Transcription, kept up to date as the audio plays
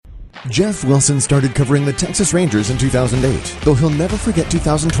Jeff Wilson started covering the Texas Rangers in 2008, though he'll never forget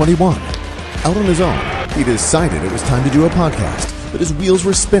 2021. Out on his own, he decided it was time to do a podcast, but his wheels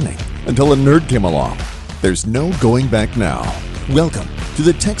were spinning until a nerd came along. There's no going back now. Welcome to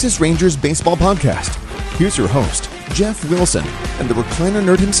the Texas Rangers Baseball Podcast. Here's your host, Jeff Wilson, and the recliner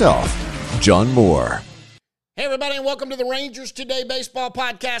nerd himself, John Moore. Hey everybody, and welcome to the Rangers Today Baseball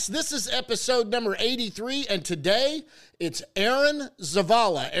Podcast. This is episode number 83, and today it's Aaron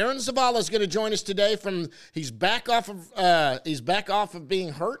Zavala. Aaron Zavala is going to join us today he's back off of being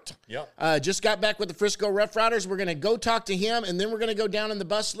hurt. Yep. Just got back with the Frisco Rough Riders. We're going to go talk to him, and then we're going to go down in the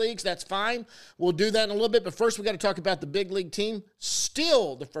bus leagues. That's fine. We'll do that in a little bit, but first we got to talk about the big league team.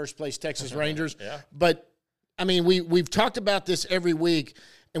 Still the first place Texas Rangers. Yeah. But I mean, we've talked about this every week.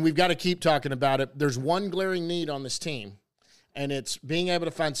 And we've got to keep talking about it. There's one glaring need on this team, and it's being able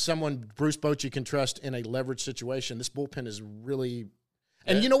to find someone Bruce Bochy can trust in a leverage situation. This bullpen is really –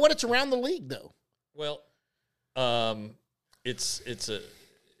 and you know what? It's around the league, though. Well, it's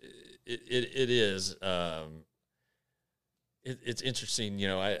interesting. You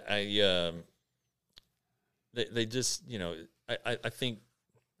know, they just, you know, I think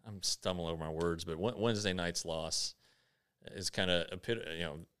I'm stumbling over my words, but Wednesday night's loss – is kind of,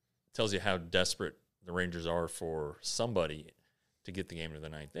 tells you how desperate the Rangers are for somebody to get the game to the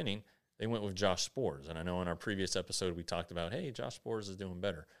ninth inning. They went with Josh Sborz, and I know in our previous episode we talked about, hey, Josh Sborz is doing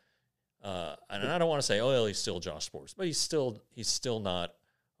better. And I don't want to say, oh, he's still Josh Sborz, but he's still not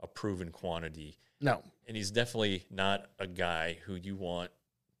a proven quantity. No. And he's definitely not a guy who you want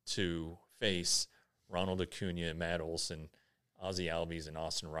to face Ronald Acuna, Matt Olson, Ozzie Albies, and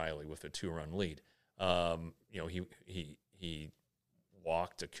Austin Riley with a 2-run lead. He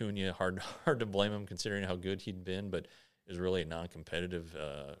walked Acuna, hard to blame him considering how good he'd been, but it was really a non-competitive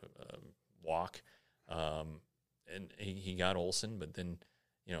walk. And he got Olson, but then,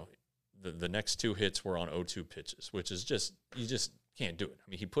 you know, the next two hits were on 0-2 pitches, which is just, you just can't do it. I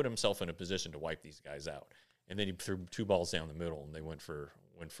mean, he put himself in a position to wipe these guys out, and then he threw two balls down the middle, and they went for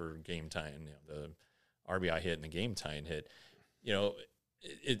game tying, the RBI hit and the game tying hit. You know,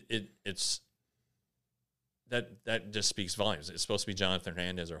 it's. That just speaks volumes. It's supposed to be Jonathan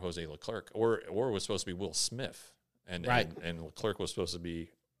Hernandez or Jose Leclerc, or it was supposed to be Will Smith, and Leclerc was supposed to be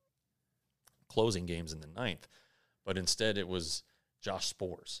closing games in the ninth, but instead it was Josh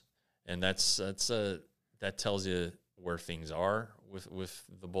Sborz, and that tells you where things are with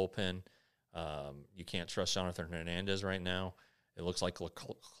the bullpen. You can't trust Jonathan Hernandez right now. It looks like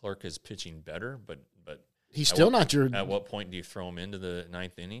Leclerc is pitching better, but he's still not your. At what point do you throw him into the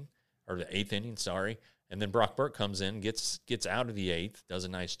ninth inning or the eighth inning? Sorry. And then Brock Burke comes in, gets out of the eighth, does a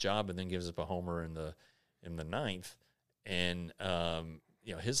nice job, and then gives up a homer in the ninth. And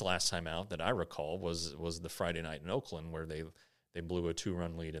his last time out that I recall was the Friday night in Oakland where they blew a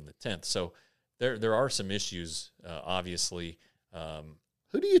 2-run lead in the 10th. So there are some issues, obviously.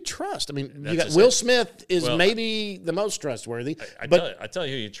 Who do you trust? I mean, you got Will Smith is maybe the most trustworthy. I tell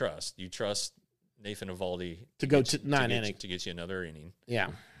you who you trust. You trust Nathan Eovaldi to go to 9 innings to get you another inning.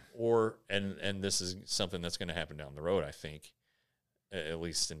 Yeah. Or and this is something that's going to happen down the road, I think, at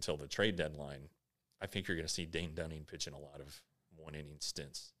least until the trade deadline. I think you're going to see Dane Dunning pitching a lot of 1-inning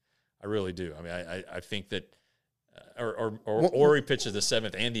stints. I really do. I mean, I think that, or he pitches the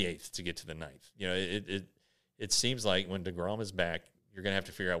 7th and the 8th to get to the 9th. You know, it seems like when DeGrom is back, you're going to have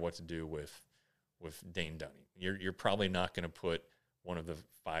to figure out what to do with Dane Dunning. You're probably not going to put one of the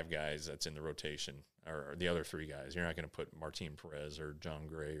 5 guys that's in the rotation or the other 3 guys. You're not going to put Martin Perez or John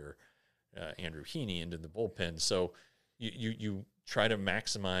Gray or Andrew Heaney into the bullpen. So you try to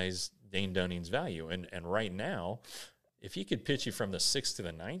maximize Dane Dunning's value. And right now, if he could pitch you from the 6th to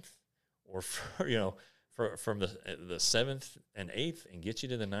the 9th or, from the 7th and 8th and get you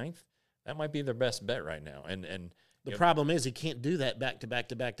to the 9th, that might be their best bet right now. And the problem is he can't do that back to back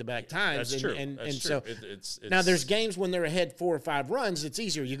times. That's true. That's true. So now there's games when they're ahead 4 or 5 runs. It's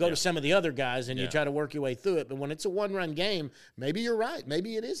easier. You go to some of the other guys and you try to work your way through it. But when it's a 1-run game, maybe you're right.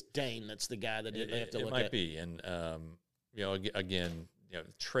 Maybe it is Dane that's the guy that they have to look at. It might be. And again,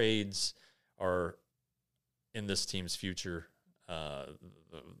 trades are in this team's future.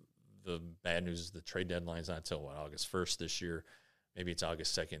 The bad news is the trade deadline's not until August 1st this year. Maybe it's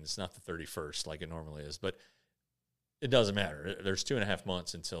August 2nd. It's not the 31st like it normally is, but it doesn't matter. There's 2.5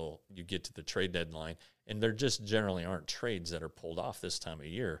 months until you get to the trade deadline, and there just generally aren't trades that are pulled off this time of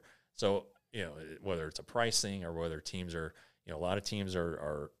year. So, whether it's a pricing or whether teams are, a lot of teams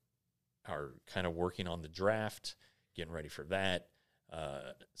are kind of working on the draft, getting ready for that.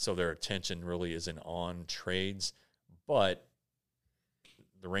 So their attention really isn't on trades, but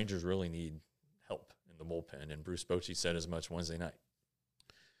the Rangers really need help in the bullpen, and Bruce Bochy said as much Wednesday night.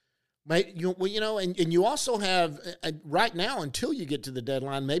 And you also have right now until you get to the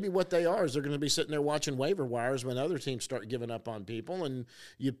deadline. Maybe what they are is they're going to be sitting there watching waiver wires when other teams start giving up on people, and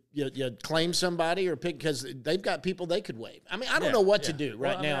you claim somebody or pick because they've got people they could waive. I mean, I don't know what to do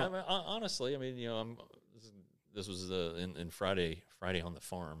now. Honestly, this was in Friday on the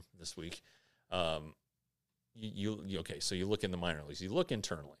farm this week. Okay? So you look in the minor leagues. You look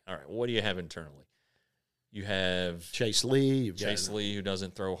internally. All right, what do you have internally? You have Chase Lee. Lee, who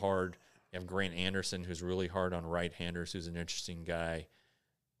doesn't throw hard. You have Grant Anderson, who's really hard on right-handers, who's an interesting guy.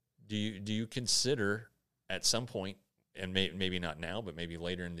 Do you consider at some point, and maybe not now, but maybe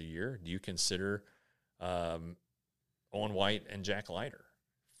later in the year, do you consider Owen White and Jack Leiter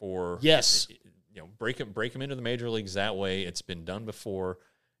for yes? Break them into the major leagues that way. It's been done before.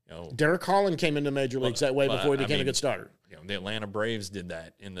 Derek Holland came into major leagues that way before he became a good starter. The Atlanta Braves did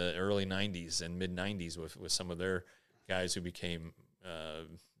that in the early 90s and mid-90s with some of their guys who became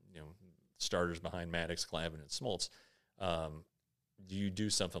starters behind Maddox, Clavin, and Smoltz. Do you do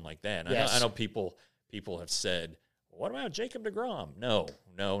something like that? Yes. I know people have said, what about Jacob deGrom? No.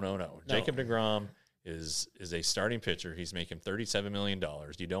 Jacob deGrom is a starting pitcher. He's making $37 million.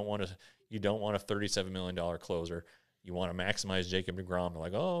 You don't want a $37 million closer. You want to maximize Jacob deGrom.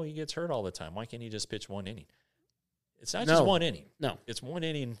 Like, oh, he gets hurt all the time. Why can't he just pitch one inning? It's not just one inning. No. It's one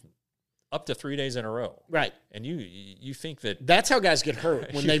inning up to 3 days in a row. Right. And you think that... That's how guys get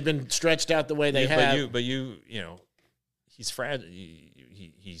hurt when they've been stretched out the way they have. But he's fragile.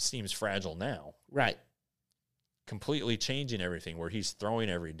 He seems fragile now. Right. Completely changing everything where he's throwing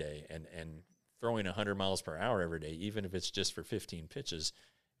every day and throwing 100 miles per hour every day, even if it's just for 15 pitches.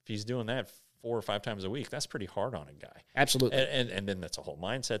 If he's doing that 4 or 5 times a week, that's pretty hard on a guy. Absolutely. And then that's a whole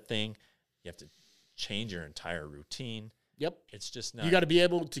mindset thing. You have to change your entire routine. Yep. It's just not. You got to be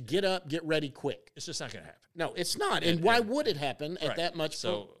able to get up, get ready quick. It's just not going to happen. No, it's not. And why would it happen at that much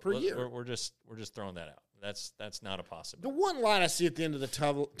per year? We're just throwing that out. That's not a possibility. The one light I see at the end of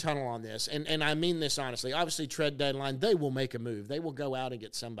the tunnel on this, and I mean this honestly, obviously trade deadline, they will make a move. They will go out and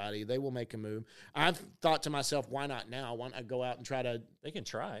get somebody. They will make a move. I've thought to myself, why not now? Why not go out and try to – They can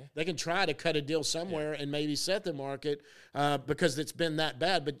try to cut a deal somewhere and maybe set the market because it's been that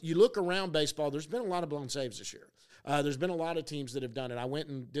bad. But you look around baseball, there's been a lot of blown saves this year. There's been a lot of teams that have done it. I went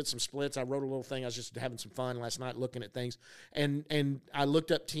and did some splits. I wrote a little thing. I was just having some fun last night looking at things. And I looked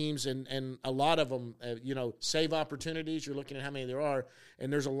up teams, and a lot of them, save opportunities. You're looking at how many there are,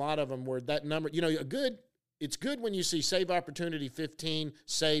 and there's a lot of them where that number, it's good when you see save opportunity 15,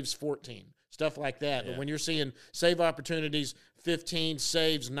 saves 14, stuff like that. Yeah. But when you're seeing save opportunities 15,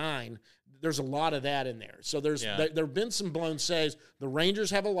 saves 9, there's a lot of that in there. So there have been some blown saves. The Rangers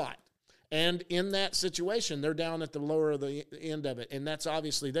have a lot. And in that situation, they're down at the lower of the end of it, and that's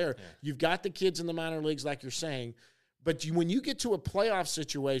obviously there. Yeah. You've got the kids in the minor leagues, like you're saying, but when you get to a playoff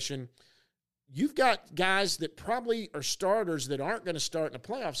situation, you've got guys that probably are starters that aren't going to start in a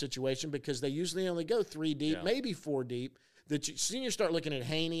playoff situation because they usually only go 3 deep, maybe 4 deep. You start looking at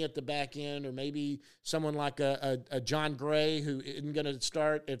Haney at the back end, or maybe someone like a John Gray who isn't going to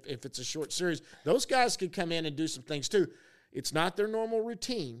start if it's a short series. Those guys could come in and do some things too. It's not their normal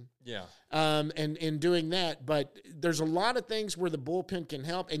routine. Yeah. And in doing that, but there's a lot of things where the bullpen can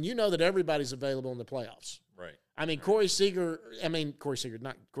help, and you know that everybody's available in the playoffs. Right. I mean, Jacob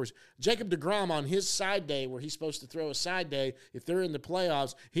deGrom on his side day where he's supposed to throw a side day, if they're in the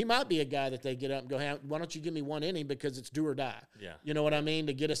playoffs, he might be a guy that they get up and go, hey, why don't you give me 1 inning because it's do or die. Yeah. You know what I mean?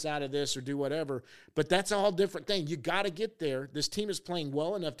 To get us out of this or do whatever. But that's a whole different thing. You got to get there. This team is playing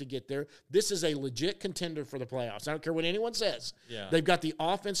well enough to get there. This is a legit contender for the playoffs. I don't care what anyone says. Yeah. They've got the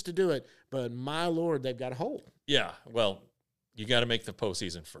offense to do it, but my Lord, they've got a hole. Yeah. Well, you got to make the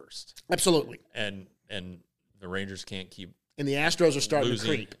postseason first. Absolutely. And the Rangers can't keep and the Astros are starting to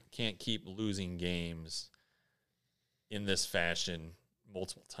creep. Can't keep losing games in this fashion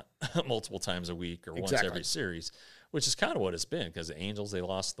multiple times a week or once every series, which is kind of what it's been because the Angels, they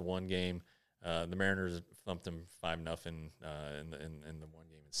lost the one game. The Mariners thumped them 5-0 in the one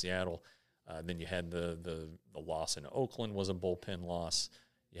game in Seattle. Then you had the loss in Oakland was a bullpen loss.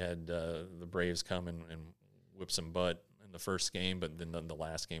 You had the Braves come and whip some butt in the first game, but then the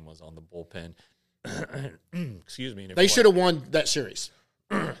last game was on the bullpen. Excuse me. They should have won that series.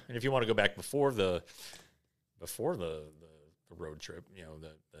 And if you want to go back before the road trip,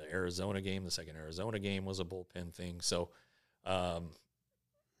 the Arizona game, the second Arizona game was a bullpen thing. So, and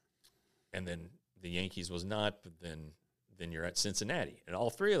then the Yankees was not, but then you're at Cincinnati, and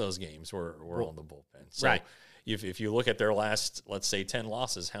all 3 of those games were on the bullpen. So right. If you look at their last, let's say 10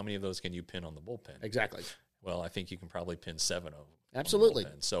 losses, how many of those can you pin on the bullpen? Exactly. Well, I think you can probably pin 7 of them. Absolutely.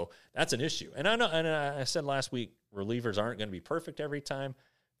 So that's an issue. And I know, and I said last week, relievers aren't going to be perfect every time.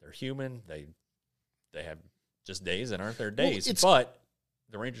 They're human. They have just days that aren't their days. Well, but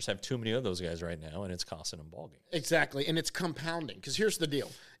the Rangers have too many of those guys right now, and it's costing them ball games. Exactly, and it's compounding. Because here's the deal.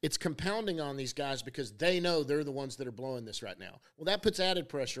 It's compounding on these guys because they know they're the ones that are blowing this right now. Well, that puts added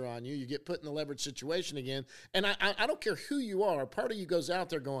pressure on you. You get put in the leverage situation again. And I don't care who you are. Part of you goes out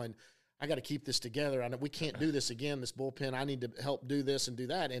there going, I got to keep this together. We can't do this again, this bullpen. I need to help do this and do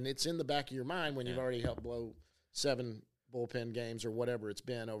that. And it's in the back of your mind when you've already helped blow 7 bullpen games or whatever it's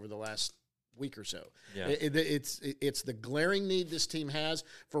been over the last week or so. Yeah. It's the glaring need this team has.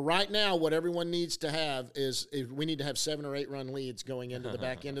 For right now, what everyone needs to have is we need to have 7 or 8 run leads going into the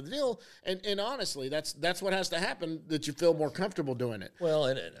back end of the deal. And honestly, that's what has to happen, that you feel more comfortable doing it. Well,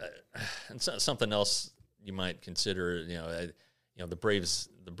 and something else you might consider, the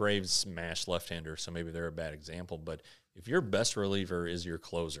Braves smash left-hander, so maybe they're a bad example. But if your best reliever is your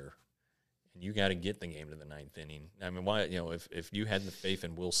closer, and you got to get the game to the 9th inning, I mean, why? If you had the faith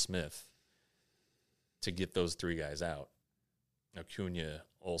in Will Smith to get those 3 guys out, Acuna,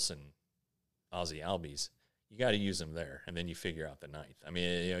 Olsen, Ozzie Albies, you got to use them there, and then you figure out the 9th. I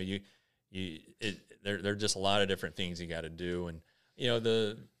mean, there are just a lot of different things you got to do, and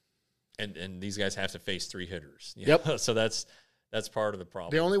and these guys have to face 3 hitters. Yep. So that's part of the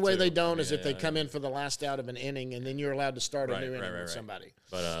problem. The only way too. they don't is if they come in for the last out of an inning, and then you're allowed to start a new inning with somebody.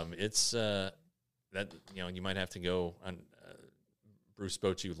 But it's that you might have to go on. Bruce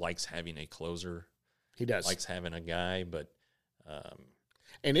Bochy likes having a closer. He does. Likes having a guy, but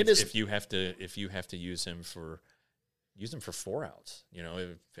and is if you have to use him for 4 outs.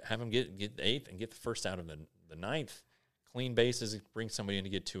 Have him get the 8th and get the first out of the 9th. Clean bases, bring somebody in to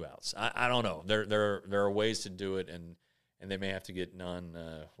get 2 outs. I don't know. There are ways to do it, and they may have to get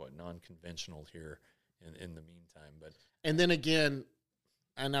non-conventional here in the meantime. But and then again,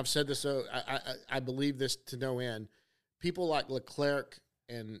 and I've said this, so I believe this to no end. People like Leclerc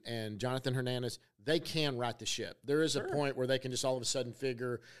and Jonathan Hernandez, they can right the ship. There is a point where they can just all of a sudden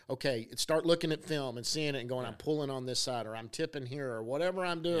figure, okay, start looking at film and seeing it and going, I'm pulling on this side, or I'm tipping here, or whatever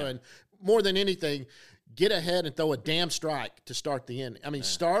I'm doing. More than anything, get ahead and throw a damn strike to start the inning. I mean,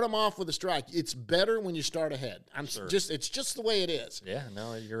 start them off with a strike. It's better when you start ahead. It's just the way it is. Yeah,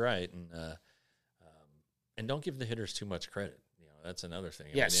 no, you're right. And don't give the hitters too much credit. That's another thing.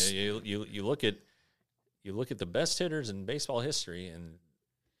 Yes. I mean, you look at the best hitters in baseball history, and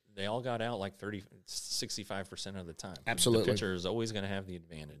they all got out like 65% of the time. Absolutely. The pitcher is always going to have the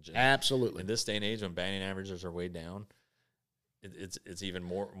advantage. And absolutely. In this day and age, when batting averages are way down, it's even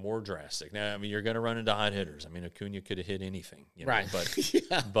more drastic. Now, I mean, you're going to run into hot hitters. I mean, Acuna could have hit anything, right?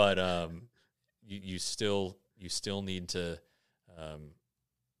 But you still need to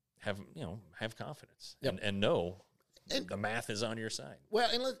have confidence and know the math is on your side. Well,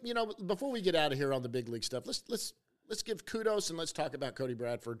 and before we get out of here on the big league stuff, let's give kudos and let's talk about Cody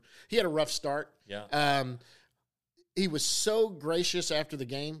Bradford. He had a rough start. Yeah. He was so gracious after the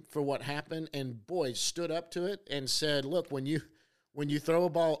game for what happened, and boy, stood up to it and said, "Look, when you throw a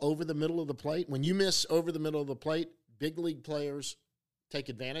ball over the middle of the plate, when you miss over the middle of the plate, big league players take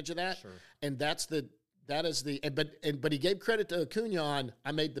advantage of that." Sure. And but he gave credit to Acuna on,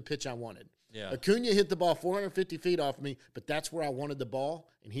 I made the pitch I wanted. Yeah. Acuna hit the ball 450 feet off me, but that's where I wanted the ball,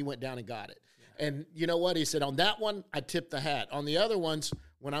 and he went down and got it. Yeah. And you know what? He said, on that one, I tipped the hat. On the other ones,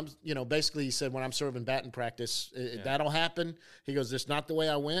 when I'm, basically he said, when I'm serving batting practice, that'll happen. He goes, that's not the way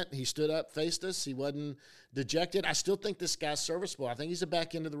I went. He stood up, faced us. He wasn't dejected. I still think this guy's serviceable. I think he's a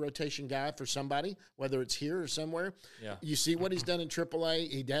back end of the rotation guy for somebody, whether it's here or somewhere. Yeah. You see what he's done in AAA.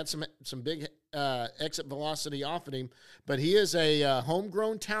 He had some big exit velocity off at him, but he is a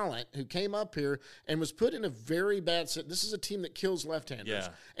homegrown talent who came up here and was put in a very bad – this is a team that kills left-handers,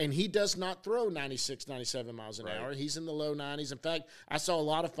 and he does not throw 96, 97 miles an hour. He's in the low 90s. In fact, I saw a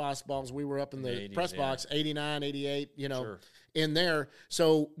lot of fastballs. We were up in the 80s, press box, 89, 88, in there.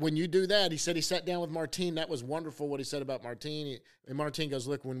 So when you do that, he said he sat down with Martin. That was wonderful what he said about Martin. And Martin goes,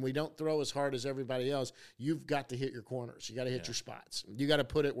 look, when we don't throw as hard as everybody else, you've got to hit your corners. You got to hit your spots. You got to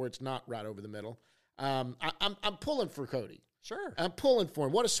put it where it's not right over the middle. I'm pulling for Cody. Sure. I'm pulling for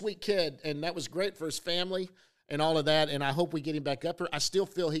him. What a sweet kid. And that was great for his family and all of that. And I hope we get him back up here. I still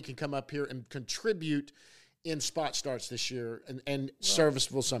feel he can come up here and contribute in spot starts this year and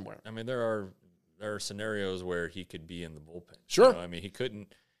serviceable somewhere. I mean, there are scenarios where he could be in the bullpen. Sure. I mean, he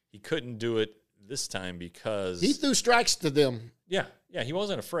couldn't do it this time because he threw strikes to them. Yeah, he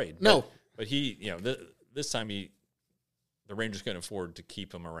wasn't afraid. No. But he, this time the Rangers couldn't afford to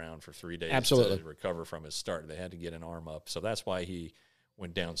keep him around for 3 days Absolutely. to recover from his start. They had to get an arm up. So that's why he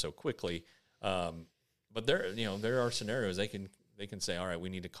went down so quickly. But there are scenarios they can say, all right, we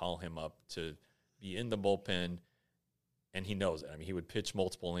need to call him up to be in the bullpen and he knows it. I mean, he would pitch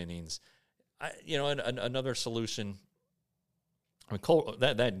multiple innings. Another solution. I mean,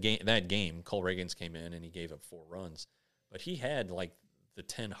 that game, Cole Reagans came in and he gave up 4 runs, but he had like the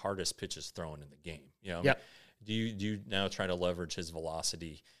 10 hardest pitches thrown in the game. Yep. Do you now try to leverage his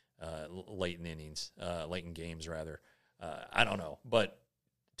velocity late in games rather? I don't know, but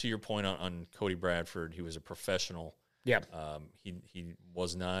to your point on Cody Bradford, he was a professional. Yeah. He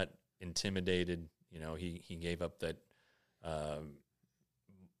was not intimidated. He gave up that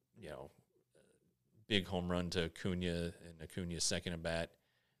big home run to Acuna, and Acuna's second at bat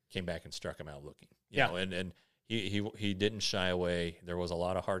came back and struck him out looking. You know, and he didn't shy away. There was a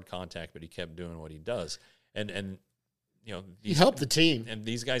lot of hard contact, but he kept doing what he does. And he helped the team. And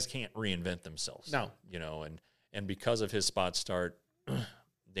these guys can't reinvent themselves. No. And because of his spot start,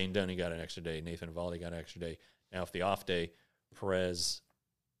 Dane Dunning got an extra day. Nathan Eovaldi got an extra day. Now, if the off day, Perez,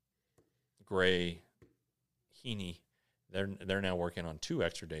 Gray, Heaney, they're now working on 2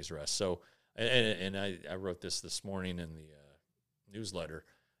 extra days rest. So, and I wrote this morning in the newsletter.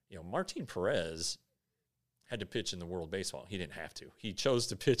 Martin Perez had to pitch in the World Baseball. He didn't have to. He chose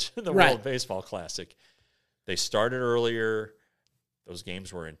to pitch in the World Baseball Classic. They started earlier. Those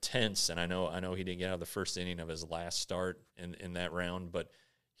games were intense, and I know he didn't get out of the first inning of his last start in that round, but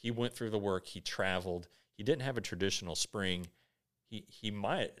he went through the work. He traveled. He didn't have a traditional spring. He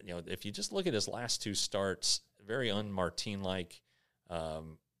might, if you just look at his last 2 starts, very un-Martin-like.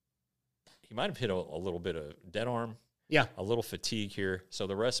 He might have hit a little bit of dead arm. Yeah, a little fatigue here, so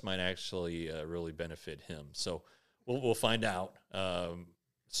the rest might actually really benefit him. So we'll find out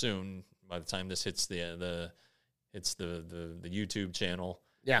soon. By the time this hits the YouTube channel,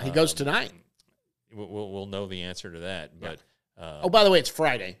 he goes tonight. We'll know the answer to that. But by the way, it's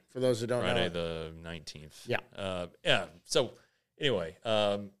Friday for those who don't know. Friday the 19th. Yeah, So anyway,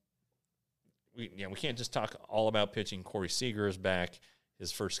 we can't just talk all about pitching. Corey Seager is back.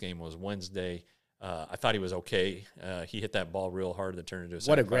 His first game was Wednesday. I thought he was okay. He hit that ball real hard that turned into a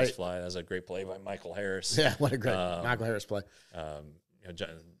sacrifice fly. That was a great play by Michael Harris. Yeah, what a great Michael Harris play.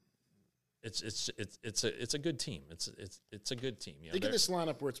 It's a good team. It's a good team. Think of this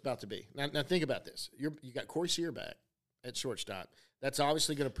lineup where it's about to be. Now think about this. You got Corey Seager back at shortstop. That's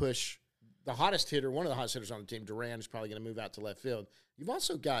obviously going to push the hottest hitter, one of the hottest hitters on the team. Duran is probably going to move out to left field. You've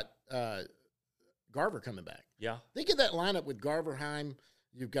also got Garver coming back. Yeah. Think of that lineup with Garver, Heim.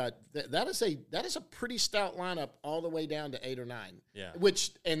 You've got that is a pretty stout lineup all the way down to 8 or 9. Yeah.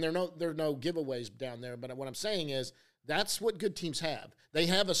 And there are no giveaways down there. But what I'm saying is that's what good teams have. They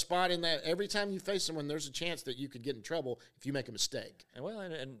have a spot in that. Every time you face someone, there's a chance that you could get in trouble if you make a mistake. And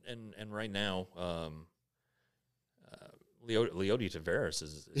right now, Leody Taveras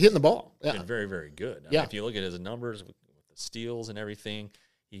is hitting the ball. Been very, very good. I mean, if you look at his numbers with the steals and everything,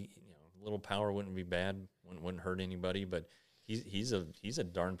 a little power wouldn't be bad. Wouldn't hurt anybody, but. He's a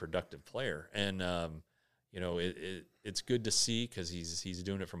darn productive player, and it's good to see because he's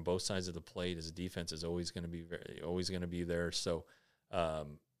doing it from both sides of the plate. His defense is always going to be there. So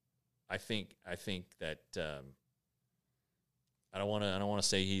I think that I don't want to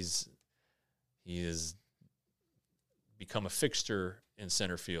say he has become a fixture in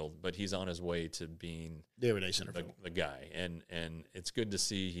center field, but he's on his way to being the everyday center field, the guy, and it's good to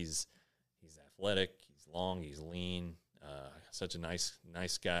see he's athletic, he's long, he's lean. Such a nice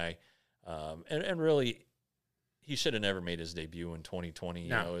guy, and really, he should have never made his debut in 2020.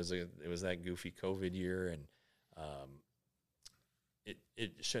 No. It was that goofy COVID year, and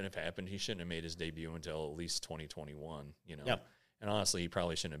it shouldn't have happened. He shouldn't have made his debut until at least 2021. Yep. And honestly, he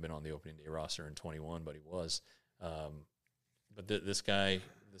probably shouldn't have been on the opening day roster in 21, but he was. But this guy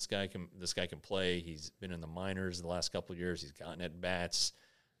can play. He's been in the minors the last couple of years. He's gotten at bats.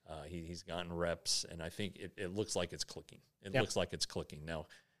 He's gotten reps, and I think it looks like it's clicking. It looks like it's clicking. Now,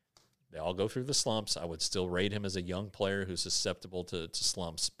 they all go through the slumps. I would still rate him as a young player who's susceptible to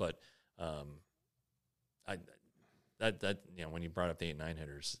slumps, but when you brought up the 8-9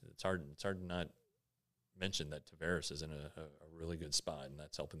 hitters, it's hard to not mention that Taveras is in a really good spot, and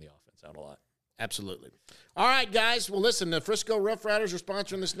that's helping the offense out a lot. Absolutely. All right, guys. Well, listen, the Frisco Rough Riders are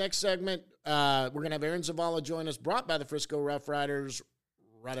sponsoring this next segment. We're going to have Aaron Zavala join us, brought by the Frisco Rough Riders,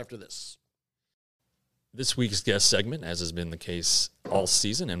 right after this. This week's guest segment, as has been the case all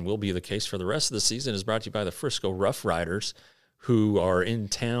season and will be the case for the rest of the season, is brought to you by the Frisco Rough Riders, who are in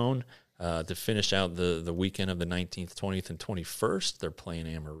town to finish out the weekend of the 19th, 20th, and 21st. They're playing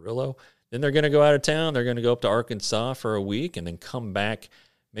Amarillo. Then they're going to go out of town. They're going to go up to Arkansas for a week and then come back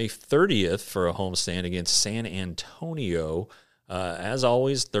May 30th for a homestand against San Antonio. As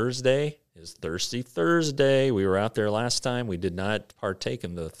always, Thursday is Thirsty Thursday. We were out there last time. We did not partake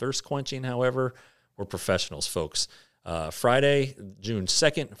in the thirst quenching, however. We're professionals, folks. Friday, June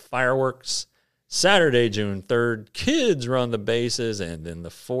 2nd, fireworks. Saturday, June 3rd, kids run the bases. And then the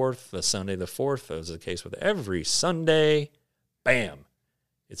Sunday the 4th, as is the case with every Sunday, bam.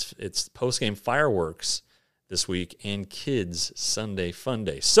 It's post-game fireworks this week and kids Sunday fun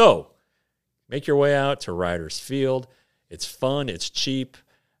day. So make your way out to Riders Field. It's fun, it's cheap,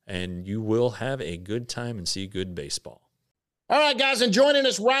 and you will have a good time and see good baseball. All right, guys, and joining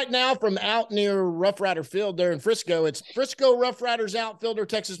us right now from out near Rough Rider Field there in Frisco, it's Frisco Rough Riders outfielder,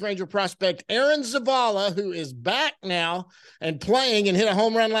 Texas Ranger prospect Aaron Zavala, who is back now and playing and hit a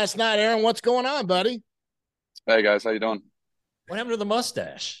home run last night. Aaron, what's going on, buddy? Hey, guys. How you doing? What happened to the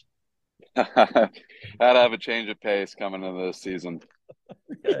mustache? Had to have a change of pace coming into this season.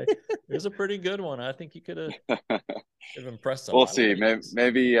 Okay. It was a pretty good one. I think you could have impressed them. We'll see.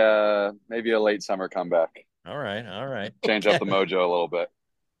 Maybe a late summer comeback. All right. Change up the mojo a little bit.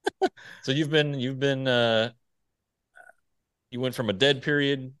 So you went from a dead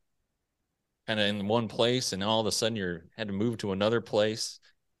period kind of in one place, and all of a sudden you had to move to another place.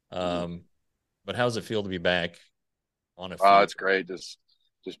 But how does it feel to be back on a field? It's great. Just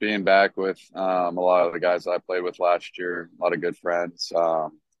being back with a lot of the guys that I played with last year, a lot of good friends.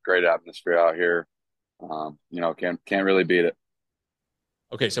 Great atmosphere out here. Can't really beat it.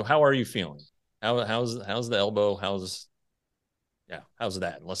 Okay, so how are you feeling? How's the elbow? How's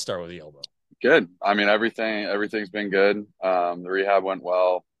that? Let's start with the elbow. Good. I mean, everything's been good. The rehab went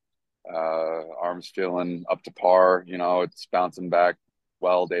well. Arm's feeling up to par. It's bouncing back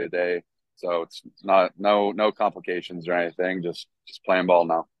well day to day. So it's no complications or anything. Just playing ball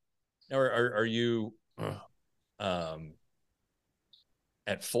now. Now, are you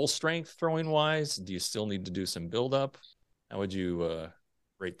at full strength throwing wise? Do you still need to do some build up? How would you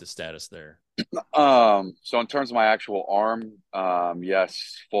rate the status there? So in terms of my actual arm,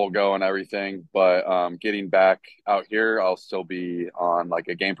 yes, full go and everything, but getting back out here, I'll still be on like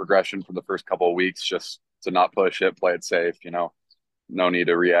a game progression for the first couple of weeks, just to not push it, play it safe. No need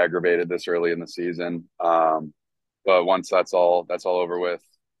to re-aggravate it this early in the season. But once that's all over with,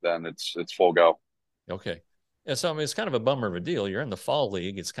 then it's full go. Okay. Yeah, so I mean, it's kind of a bummer of a deal. You're in the fall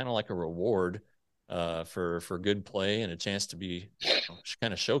league. It's kind of like a reward for good play and a chance to be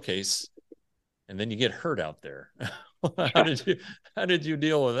kind of showcase. And then you get hurt out there. How did you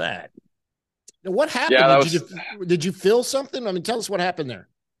deal with that? What happened? Yeah, did you feel something? I mean, tell us what happened there.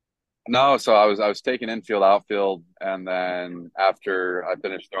 No, so I was taking infield, outfield, and then after I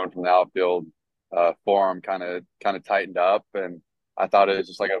finished throwing from the outfield, forearm kind of tightened up, and I thought it was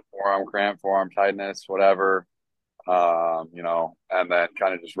just like a forearm cramp, forearm tightness, whatever. And then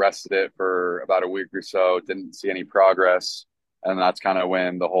kind of just rested it for about a week or so. Didn't see any progress. And that's kind of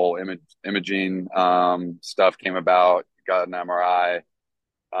when the whole imaging stuff came about. Got an MRI,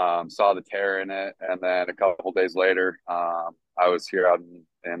 saw the tear in it, and then a couple of days later, I was here out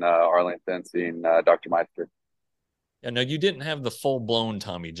in Arlington seeing Dr. Meister. Yeah, no, you didn't have the full blown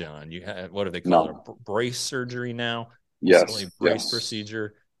Tommy John. You had, what do they call it? A brace surgery now. Yes, brace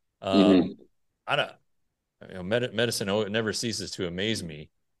procedure. I don't. Medicine never ceases to amaze me.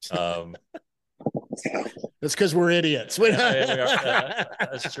 That's because we're idiots.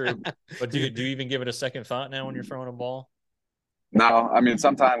 That's true. But do you even give it a second thought now when you're throwing a ball? No, I mean,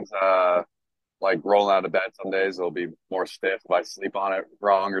 sometimes like rolling out of bed, some days it'll be more stiff if I sleep on it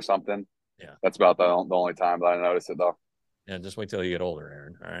wrong or something. Yeah. That's about the only time that I notice it, though. Yeah, just wait till you get older,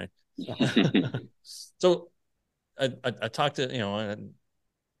 Aaron. All right. So I talked to,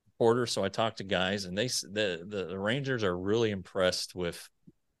 Porter, so I talked to guys, and the Rangers are really impressed with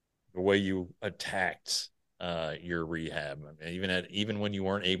the way you attacked your rehab. I mean, even when you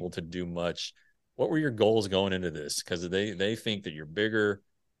weren't able to do much, what were your goals going into this? Because they think that you're bigger,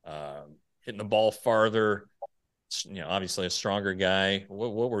 hitting the ball farther, obviously a stronger guy.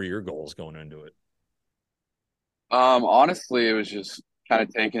 What were your goals going into it? Honestly, it was just kind of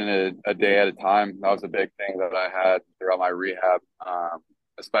taking it a day at a time. That was a big thing that I had throughout my rehab,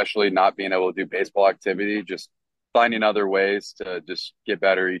 especially not being able to do baseball activity, just finding other ways to just get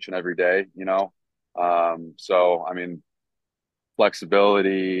better each and every day, So, I mean,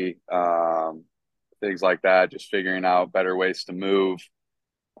 flexibility, things like that, just figuring out better ways to move,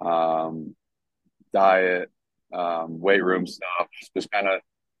 diet, weight room stuff, just kind of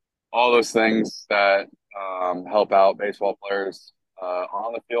all those things that help out baseball players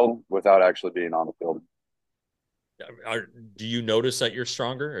on the field without actually being on the field. Do you notice that you're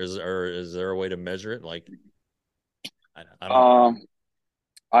stronger? Is there a way to measure it? Like, I don't know.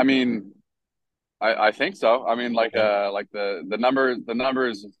 I mean, I think so. I mean, like the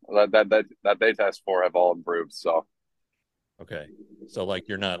numbers that they test for have all improved. So, okay. So like,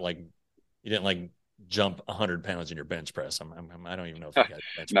 you're not like, you didn't like jump 100 pounds in your bench press. I don't even know if you got bench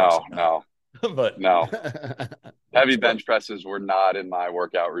press No, or not. But no. Heavy bench presses were not in my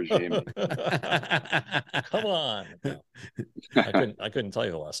workout regime. Come on. No. I couldn't tell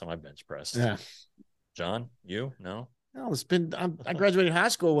you the last time I bench pressed. Yeah. John, you? No? No, I graduated high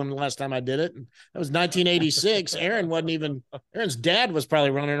school when the last time I did it. That was 1986. Aaron's dad was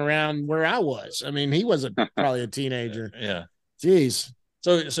probably running around where I was. I mean, he was probably a teenager. Yeah. Jeez.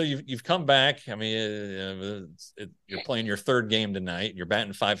 So you've come back. I mean, you're playing your third game tonight. You're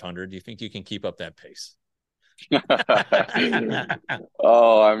batting 500. Do you think you can keep up that pace?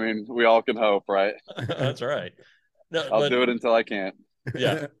 Oh, I mean, we all can hope, right? That's right. No, I'll do it until I can't.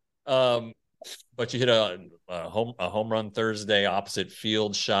 Yeah. But you hit a home run Thursday, opposite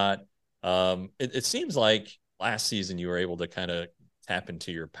field shot. It seems like last season you were able to kind of tap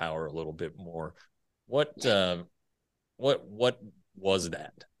into your power a little bit more. What was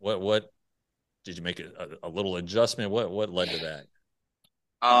that? What did you make a little adjustment? What led to that?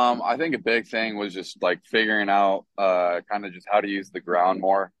 I think a big thing was just like figuring out kind of just how to use the ground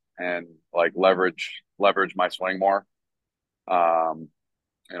more and like leverage my swing more.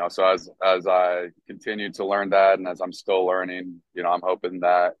 So as I continue to learn that and as I'm still learning, I'm hoping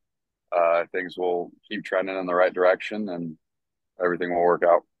that things will keep trending in the right direction and everything will work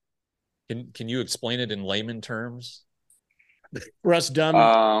out. Can you explain it in layman terms? Russ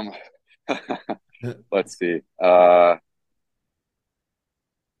Dunn. Let's see.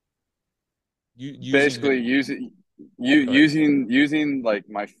 Using like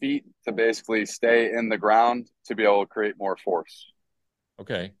my feet to basically stay in the ground to be able to create more force.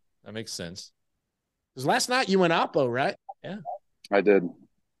 Okay, that makes sense. Because last night you went oppo, right? Yeah, I did.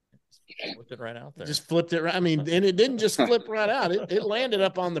 Flipped it right out there. Just flipped it right. I mean, and it didn't just flip right out. It landed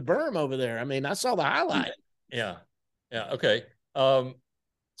up on the berm over there. I mean, I saw the highlight. Yeah. Okay. So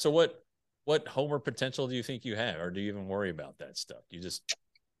what homer potential do you think you have, or do you even worry about that stuff? You just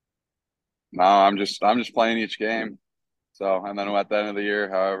No, I'm just playing each game. So, and then at the end of the year,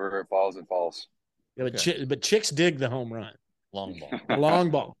 however it falls, it falls. Yeah, but chicks dig the home run. Long ball. The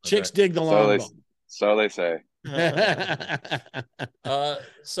long ball. Chicks dig the long ball. So they say.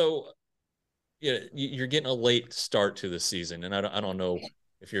 So yeah, you're getting a late start to the season, and I don't know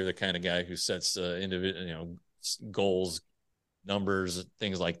if you're the kind of guy who sets individual goals, numbers,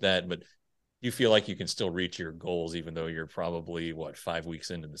 things like that, but you feel like you can still reach your goals even though you're probably 5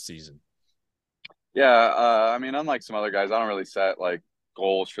 weeks into the season. Yeah, I mean, unlike some other guys, I don't really set like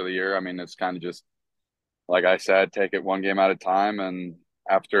goals for the year. I mean, it's kind of just like I said, take it one game at a time, and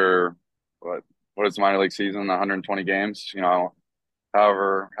after what is the minor league season, 120 games,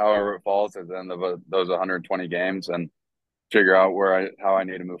 however it falls at the end of those 120 games, and figure out how I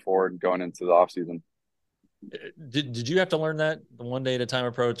need to move forward going into the off season. Did you have to learn that the one day at a time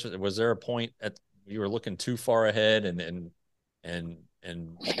approach? Was there a point you were looking too far ahead and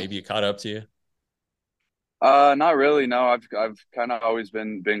maybe it caught up to you? Not really. No, I've kind of always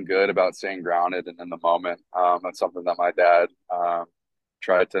been good about staying grounded and in the moment. That's something that my dad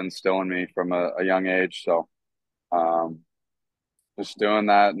tried to instill in me from a young age. So, just doing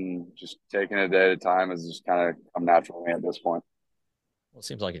that and just taking it a day at a time has just kind of come natural to me at this point. Well, it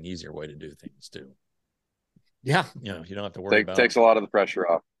seems like an easier way to do things too. Yeah, you don't have to worry about. Takes a lot of the pressure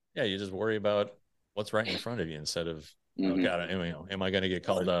off. Yeah, you just worry about what's right in front of you instead of. Oh God, am I going to get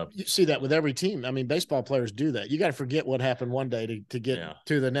called up? You see that with every team. I mean, baseball players do that. You got to forget what happened one day to get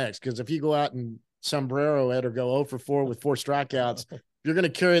to the next. Because if you go out and sombrero it or go 0 for 4 with 4 strikeouts, you're going to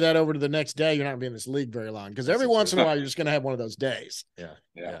carry that over to the next day. You're not going to be in this league very long. Because every once in a while, you're just going to have one of those days.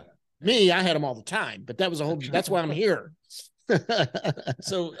 Yeah. Me, I had them all the time. But that was that's why I'm here.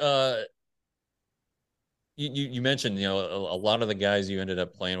 So, you mentioned, a lot of the guys you ended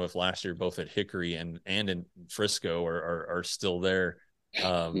up playing with last year, both at Hickory and in Frisco are still there.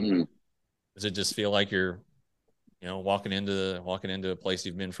 Does it just feel like you're, walking into a place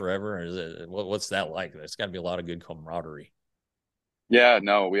you've been forever? Or is it, what's that like? There's got to be a lot of good camaraderie. Yeah,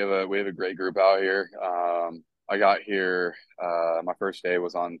 no, we have a great group out here. I got here, my first day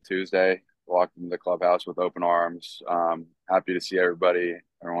was on Tuesday, walked into the clubhouse with open arms. Happy to see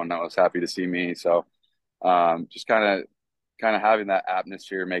everyone that was happy to see me. So, just kind of having that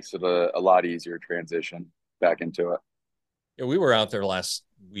atmosphere makes it a lot easier transition back into it. Yeah, we were out there last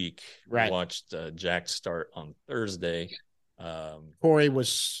week. Right. We watched Jack start on Thursday. Corey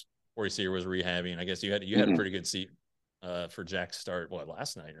Sear was rehabbing. I guess you had a pretty good seat for Jack's start.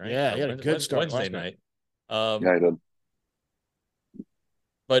 Last night, right? Yeah, he had a good start Wednesday night. Yeah, he did.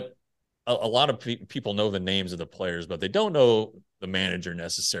 But a lot of people know the names of the players, but they don't know the manager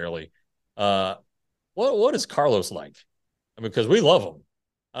necessarily. What is Carlos like? I mean, because we love him.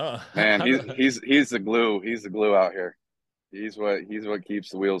 Man, I don't, he's the glue. He's the glue out here. He's what keeps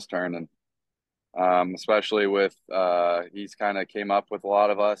the wheels turning. Especially with he's kind of came up with a lot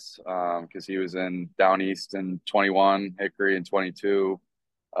of us because he was in down east in 21, Hickory in 22,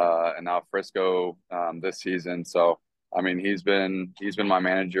 and now Frisco this season. So I mean, he's been my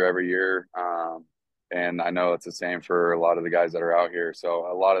manager every year, and I know it's the same for a lot of the guys that are out here.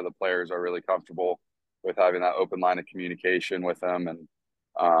 So a lot of the players are really comfortable with having that open line of communication with them, and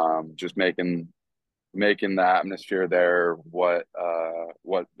just making the atmosphere there what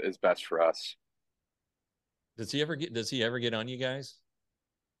is best for us. does he ever get on you guys?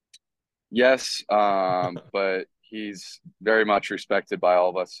 Yes, but he's very much respected by all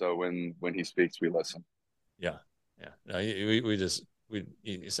of us. So when he speaks, we listen. Yeah. Yeah. No,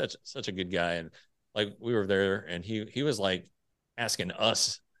 he's such a good guy. And like we were there and he was like asking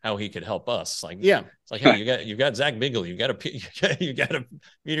us how he could help us. Like, Yeah. it's like, hey, you've got Zach Bingle, you got a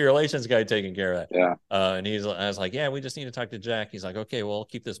media relations guy taking care of that. Yeah. And I was like, yeah, we just need to talk to Jack. He's like, okay, well, I'll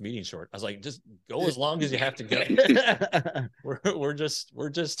keep this meeting short. I was like, just go as long as you have to go. we're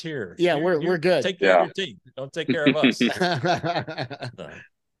just here. Yeah, we're good. Take care of your team. Don't take care of us.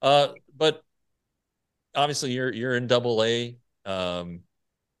 But obviously you're in AA. Do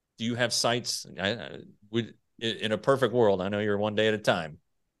you have sights? In a perfect world, I know you're one day at a time.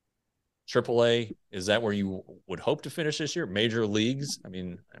 AAA, is that where you would hope to finish this year? Major leagues? I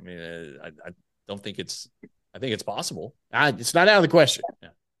don't think I think it's possible. It's not out of the question. Yeah.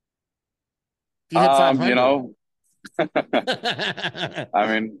 If you hit 500. I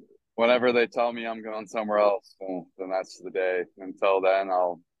mean, whenever they tell me I'm going somewhere else, then that's the day. Until then,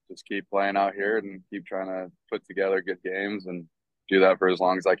 I'll just keep playing out here and keep trying to put together good games and do that for as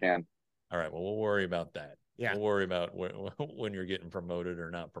long as I can. All right. Well, we'll worry about that. Yeah. We'll worry about when you're getting promoted or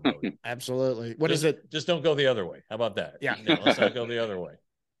not promoted. Absolutely. What is it? Just don't go the other way. How about that? Yeah. No, let's not go the other way.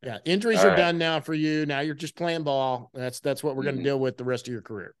 Yeah. Injuries are done now for you. Now you're just playing ball. That's what we're going to deal with the rest of your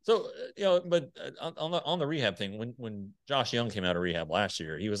career. So, but on the rehab thing, when Josh Young came out of rehab last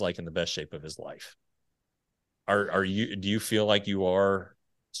year, he was like in the best shape of his life. Do you feel like you are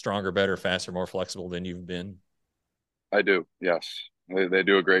stronger, better, faster, more flexible than you've been? I do. Yes. They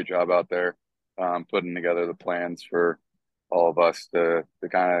do a great job out there. Putting together the plans for all of us to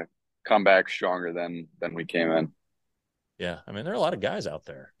kind of come back stronger than we came in. Yeah. I mean, there are a lot of guys out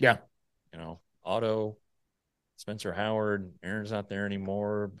there. Yeah. Otto, Spencer Howard, Aaron's not there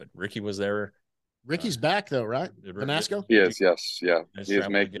anymore, but Ricky was there. Ricky's back though, right? Vanasco? He is. Yes. Yeah. Nice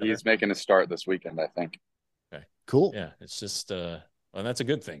He's making a start this weekend, I think. Okay. Cool. Yeah. It's just, and that's a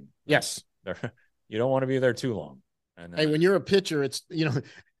good thing. Yes. You don't want to be there too long. And, hey, when you're a pitcher, it's,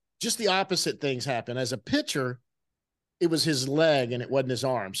 just the opposite things happen. As a pitcher, it was his leg and it wasn't his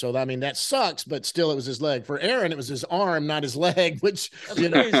arm. So, I mean, that sucks, but still it was his leg. For Aaron, it was his arm, not his leg, which,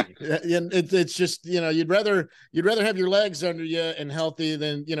 it's just, you'd rather have your legs under you and healthy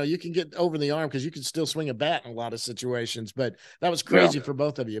than, you can get over the arm because you can still swing a bat in a lot of situations. But that was crazy for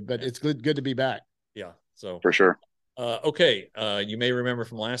both of you, but it's good to be back. Yeah. So for sure. Okay. You may remember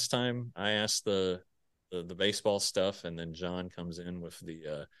from last time I asked the baseball stuff, and then John comes in with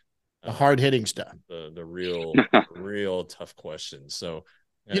the hard hitting stuff, the real tough questions. So,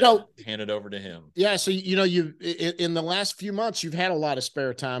 hand it over to him. Yeah. So, you've in the last few months, you've had a lot of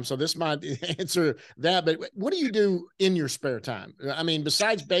spare time. So this might answer that, but what do you do in your spare time? I mean,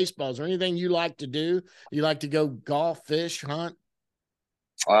 besides baseball, is there anything you like to do? You like to go golf, fish, hunt?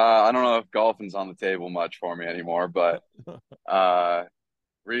 I don't know if golfing's on the table much for me anymore, but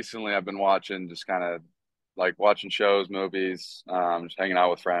recently I've been watching just kind of like watching shows, movies, just hanging out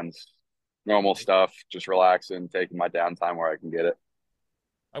with friends, normal stuff, just relaxing, taking my downtime where I can get it.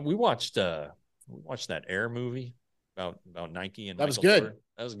 We watched that Air movie about Nike and that was Michael good. Jordan.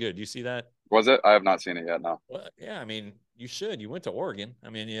 That was good. You see that? Was it? I have not seen it yet. No. Well, yeah. I mean, you should. You went to Oregon. I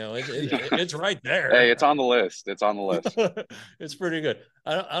mean, it's right there. Hey, it's on the list. It's on the list. It's pretty good.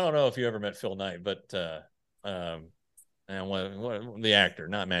 I don't know if you ever met Phil Knight, but and the actor,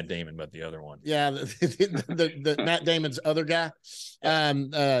 not Matt Damon, but the other one. Yeah, the Matt Damon's other guy.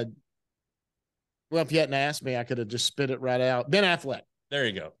 Well, if you hadn't asked me, I could have just spit it right out. Ben Affleck. There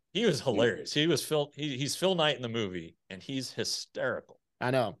you go. He was hilarious. He was Phil. He's Phil Knight in the movie, and he's hysterical.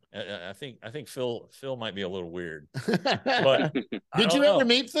 I know. I think Phil might be a little weird. But did you ever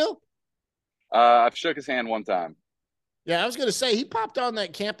meet Phil? I've shook his hand one time. Yeah, I was going to say he popped on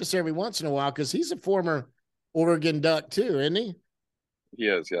that campus every once in a while because he's a former Oregon Duck too, isn't he? He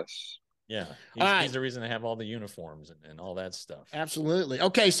is, yes. Yeah, he's the reason they have all the uniforms and all that stuff. Absolutely.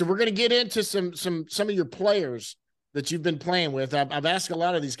 Okay, so we're going to get into some of your players that you've been playing with? I've asked a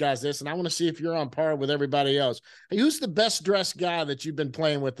lot of these guys this, and I want to see if you're on par with everybody else. Hey, who's the best dressed guy that you've been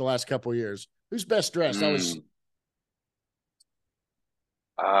playing with the last couple of years? Who's best dressed?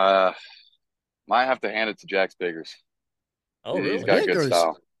 Might have to hand it to Jax Biggers. Oh, He's really? got good Biggers.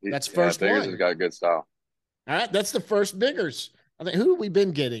 style. That's first Biggers one. has got good style. All right, that's the first Biggers. I think who have we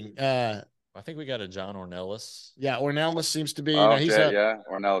been getting? I think we got a John Ornelas. Yeah, Ornelas seems to be. Oh, He's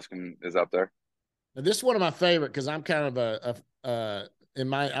Ornelas is up there. This is one of my favorite because I'm kind of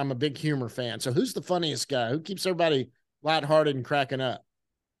I'm a big humor fan. So who's the funniest guy? Who keeps everybody lighthearted and cracking up?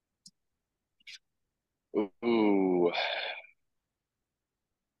 Ooh.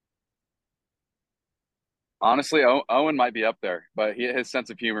 Honestly, Owen might be up there, but his sense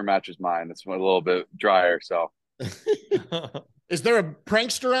of humor matches mine. It's a little bit drier. So, Is there a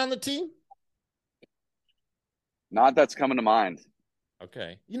prankster on the team? not that's coming to mind.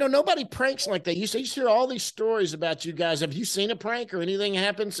 Okay. Nobody pranks like that. You hear all these stories about you guys. Have you seen a prank or anything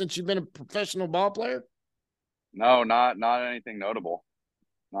happen since you've been a professional ball player? No, not anything notable.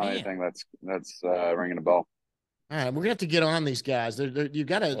 Not Man. anything that's ringing a bell. All right, we're gonna have to get on these guys. You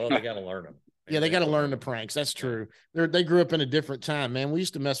gotta. Well, they got to learn them. Yeah, they got to learn the pranks. That's true. They grew up in a different time, man. We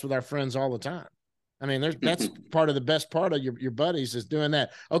used to mess with our friends all the time. I mean, that's part of the best part of your buddies is doing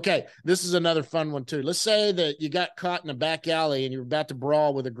that. Okay, this is another fun one too. Let's say that you got caught in a back alley and you're about to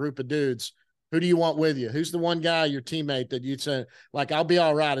brawl with a group of dudes. Who do you want with you? Who's the one guy, your teammate, that you'd say, like, I'll be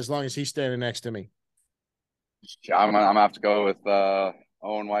all right as long as he's standing next to me? Yeah, I'm gonna have to go with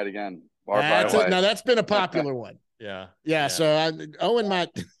Owen White again. Now that's been a popular one. Yeah. So Owen might.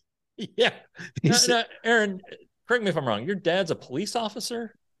 Yeah. No, Aaron, correct me if I'm wrong. Your dad's a police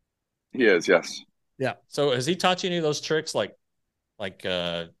officer? He is, yes. Yeah. So has he taught you any of those tricks, like how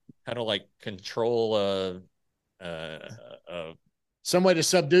to like control some way to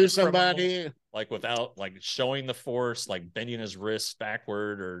subdue somebody, like without like showing the force, like bending his wrists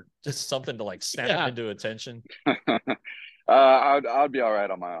backward, or just something to like snap him into attention? I'd be all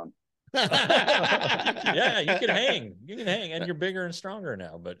right on my own. Yeah, you can hang, and you're bigger and stronger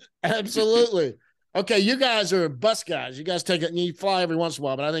now. But absolutely. Okay, you guys are bus guys. You guys take it and you fly every once in a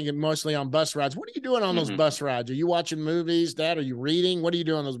while, but I think it's mostly on bus rides. What are you doing on those bus rides? Are you watching movies, Dad? Are you reading? What are you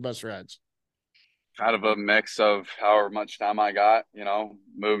doing on those bus rides? Kind of a mix of however much time I got,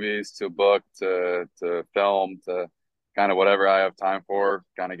 movies to book to film to kind of whatever I have time for.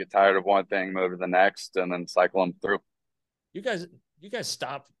 Kind of get tired of one thing, move to the next, and then cycle them through. You guys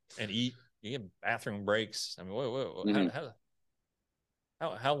stop and eat. You get bathroom breaks. I mean,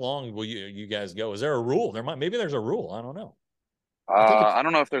 how long will you guys go? Is there a rule? Maybe there's a rule. I don't know. I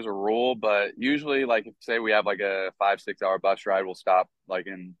don't know if there's a rule, but usually, like, if say we have like a 5-6 hour bus ride, we'll stop like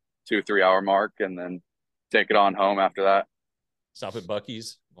in 2-3 hour mark and then take it on home after that. Stop at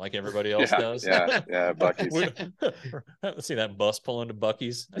Buc-ee's like everybody else does. Yeah, Buc-ee's. Let's see that bus pull into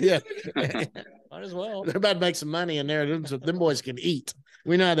Buc-ee's. Yeah, might as well. They're about to make some money in there. Them boys can eat.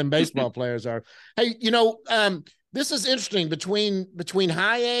 We know how them baseball players are. Hey, this is interesting between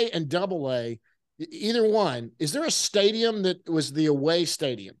high A and double A. Either one, is there a stadium that was the away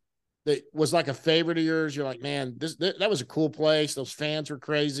stadium that was like a favorite of yours? You're like, man, that was a cool place. Those fans were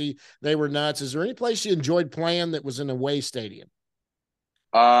crazy. They were nuts. Is there any place you enjoyed playing that was an away stadium?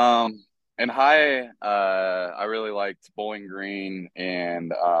 In high, I really liked Bowling Green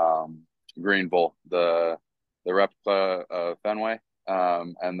and Greenville, the replica of Fenway.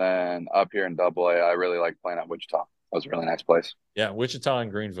 And then up here in Double A, I really liked playing at Wichita. That was a really nice place. Yeah, Wichita and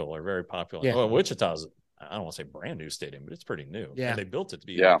Greenville are very popular. Yeah. Well, Wichita's, I don't want to say brand new stadium, but it's pretty new. Yeah. And they built it to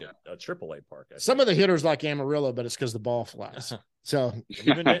be like a AAA park. Some of the hitters like Amarillo, but it's because the ball flies. So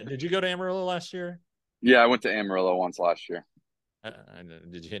did you go to Amarillo last year? Yeah, I went to Amarillo once last year.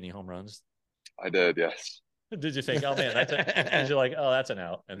 Did you hit any home runs? I did, yes. Did you think, oh man, did you like, oh, that's an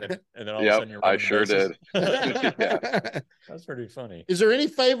out, and then all of a sudden you're I sure did. That's pretty funny. Is there any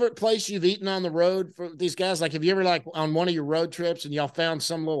favorite place you've eaten on the road for these guys? Like, have you ever like on one of your road trips and y'all found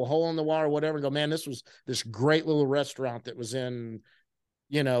some little hole in the wall or whatever and go, man, this was this great little restaurant that was in,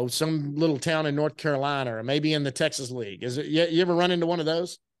 some little town in North Carolina or maybe in the Texas League? Is it you ever run into one of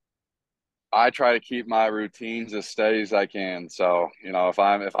those? I try to keep my routines as steady as I can. So, if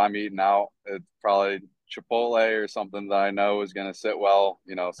I'm eating out, it's probably Chipotle or something that I know is going to sit well,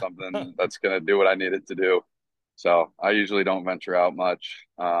 something that's going to do what I need it to do. So I usually don't venture out much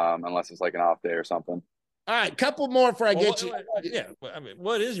unless it's like an off day or something. All right, couple more before I get you. Yeah, I mean,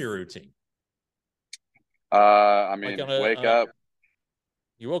 what is your routine? Wake up.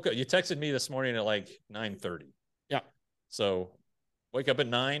 You woke up. You texted me this morning at like 9:30. Yeah. So wake up at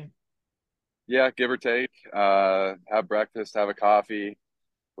 9. Yeah, give or take. Have breakfast, have a coffee,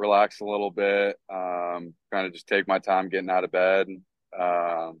 relax a little bit. kind of just take my time getting out of bed,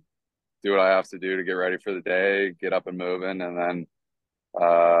 do what I have to do to get ready for the day, get up and moving, and then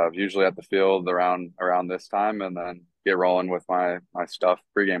usually at the field around this time, and then get rolling with my stuff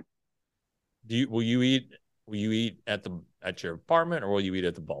pregame. Will you eat at your apartment, or will you eat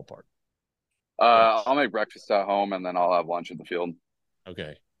at the ballpark? I'll make breakfast at home, and then I'll have lunch at the field.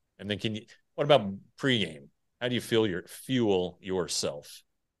 Okay. And then what about pregame? How do you fuel yourself?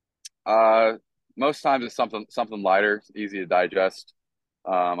 Most times it's something lighter, easy to digest.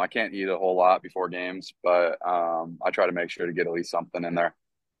 I can't eat a whole lot before games, but I try to make sure to get at least something in there.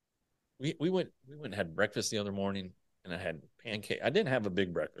 We went and had breakfast the other morning, and I had pancake. I didn't have a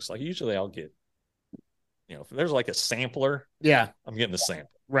big breakfast. Like usually I'll get, if there's like a sampler, I'm getting the sample.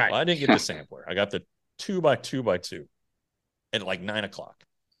 Right. Well, I didn't get the sampler. I got the 2x2x2 at like 9:00.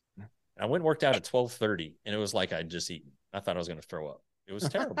 I went and worked out at 12:30, and it was like I'd just eaten. I thought I was going to throw up. It was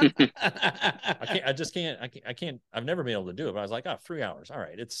terrible. I can't. I've never been able to do it. But I was like, 3 hours. All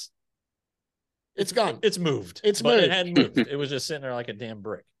right, it's gone. It's moved. It's but moved. It hadn't moved. It was just sitting there like a damn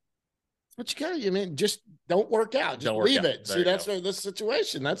brick. What you got? You mean just don't work out. Just leave it. There See, that's the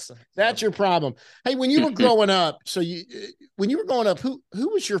situation. That's your problem. Hey, when you were growing up, when you were growing up, who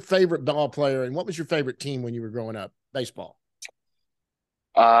was your favorite ball player, and what was your favorite team when you were growing up? Baseball.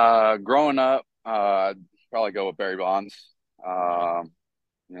 Growing up, probably go with Barry Bonds. Were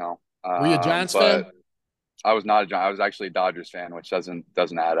you a Giants fan? I was not a Giants. I was actually a Dodgers fan, which doesn't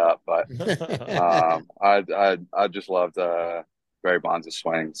add up. But I just loved Barry Bonds'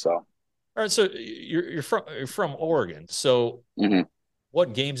 swing. So. All right, so you're from Oregon. So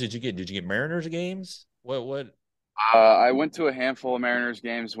what games did you get? Did you get Mariners games? What? I went to a handful of Mariners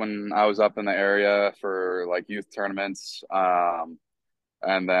games when I was up in the area for like youth tournaments.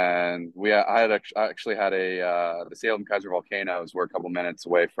 And then I actually had the Salem Kaiser Volcanoes were a couple minutes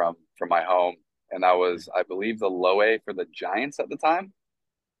away from my home, and that was, I believe, the low A for the Giants at the time.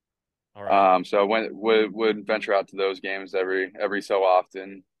 All right. So I would venture out to those games every so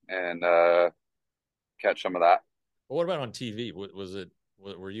often and catch some of that. But what about on TV?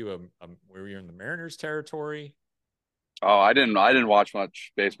 Were you in the Mariners territory? Oh, I didn't watch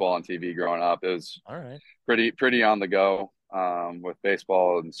much baseball on TV growing up. It was all right, pretty on the go with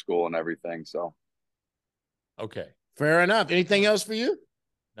baseball and school and everything. So, okay, fair enough. Anything else for you?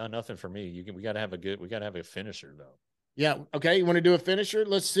 No, nothing for me. We got to have a finisher though. Yeah. Okay. You want to do a finisher?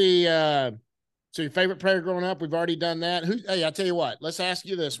 Let's see. So your favorite player growing up, we've already done that. Hey, I'll tell you what, let's ask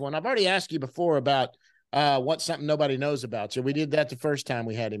you this one. I've already asked you before about what's something nobody knows about you. We did that the first time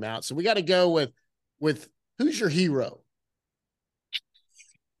we had him out. So we got to go with who's your hero?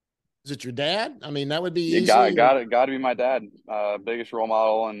 Is it your dad? I mean, that would be easy. Got to be my dad. Biggest role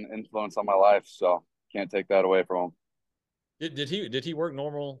model and influence on my life. So can't take that away from him. Did he work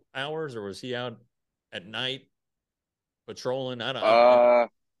normal hours, or was he out at night patrolling? I don't know.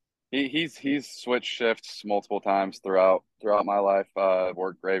 He's switched shifts multiple times throughout my life.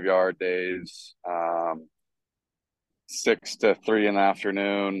 Worked graveyard days, 6 to 3 in the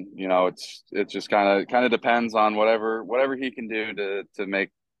afternoon. It just kind of depends on whatever he can do to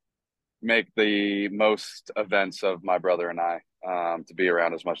make the most events of my brother and I, to be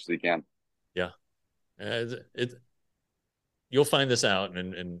around as much as he can. Yeah, you'll find this out,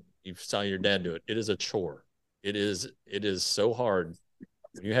 and you saw your dad do it. It is a chore. It is so hard.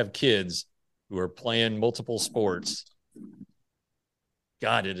 When you have kids who are playing multiple sports,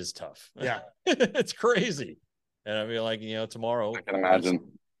 God, it is tough. Yeah. It's crazy. And I mean, like, tomorrow, I can imagine.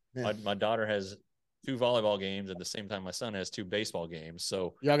 My daughter has 2 volleyball games at the same time my son has 2 baseball games.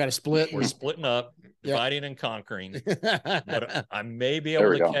 So y'all got to split. We're splitting up, dividing and conquering. But I may be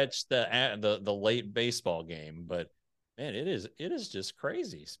able to catch the late baseball game, but man, it is just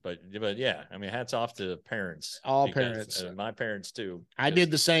crazy. But yeah, I mean, hats off to parents. All parents. My parents too. I did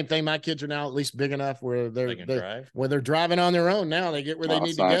the same thing. My kids are now at least big enough where drive. When they're driving on their own now, they get where they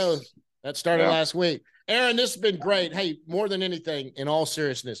need to go. That started last week. Aaron, this has been great. Hey, more than anything, in all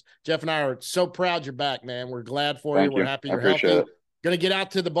seriousness, Jeff and I are so proud you're back, man. We're glad for you. We're happy you're healthy. Going to get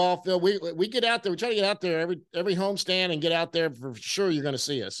out to the ball field. We get out there. We try to get out there every homestand and get out there for sure. You're going to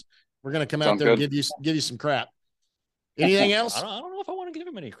see us. We're going to come out there and give you some crap. Anything else? I don't know if I want to give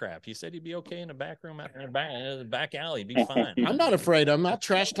him any crap. He said he'd be okay in the back room, out in the back alley. He'd be fine. I'm not afraid of him. I'll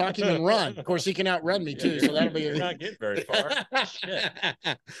trash talk him and run. Of course, he can outrun me too. So that'll be. You're not getting very far.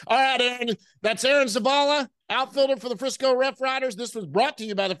 All right, Aaron. That's Aaron Zavala, outfielder for the Frisco Rough Riders. This was brought to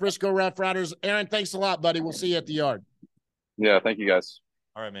you by the Frisco Rough Riders. Aaron, thanks a lot, buddy. We'll see you at the yard. Yeah, thank you guys.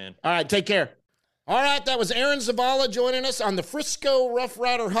 All right, man. All right, take care. All right, that was Aaron Zavala joining us on the Frisco Rough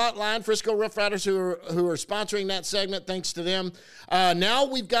Rider Hotline. Frisco Rough Riders who are sponsoring that segment. Thanks to them. Now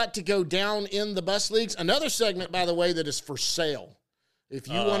we've got to go down in the bus leagues. Another segment, by the way, that is for sale. If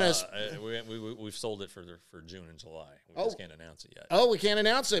you want to, we've sold it for June and July. We just can't announce it yet. Oh, we can't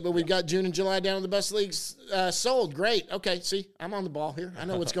announce it, but we've got June and July down in the bus leagues sold. Great. Okay, see, I'm on the ball here. I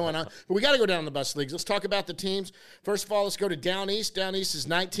know what's going on. But we got to go down in the bus leagues. Let's talk about the teams. First of all, let's go to Down East. Down East is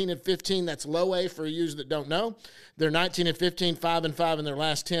 19-15. That's low A for you that don't know. They're 19-15, 5-5 in their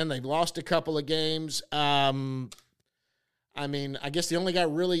last 10. They've lost a couple of games. I guess the only guy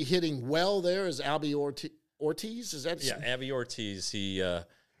really hitting well there is Albie Ortiz. Is that? Yeah, Abby Ortiz. He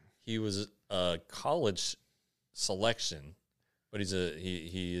was a college selection, but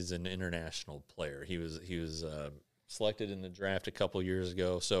he is an international player. He was selected in the draft a couple years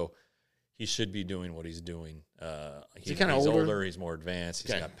ago, so he should be doing what he's doing. He's kind of older. He's more advanced.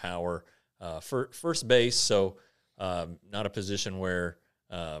 He's got power. First base, so not a position where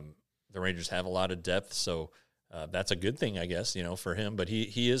the Rangers have a lot of depth. So that's a good thing, I guess, for him. But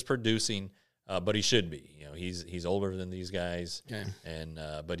he is producing. But he should be. He's older than these guys, and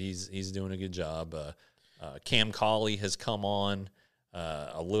but he's doing a good job. Cam Colley has come on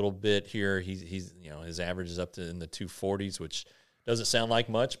a little bit here. He's his average is up to in the 240s, which doesn't sound like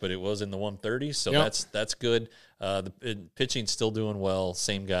much, but it was in the 130s, so that's good. The pitching's still doing well.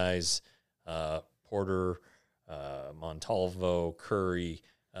 Same guys, Porter, Montalvo, Curry,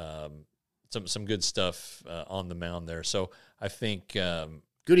 some good stuff on the mound there. So I think.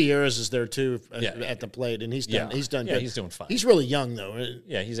 Gutierrez is there too at the plate, and he's done. He's done. Yeah, good. He's doing fine. He's really young though.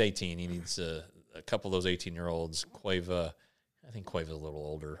 Yeah, he's 18. He needs a couple of those 18-year-olds. Cueva, I think Cueva's a little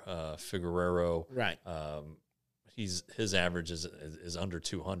older. Figueroa, right? His average is under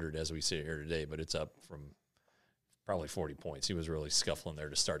 200 as we sit here today, but it's up from probably 40 points. He was really scuffling there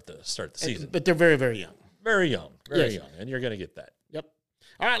to start the season. But they're very, very young. Very young, very young, and you're going to get that. Yep.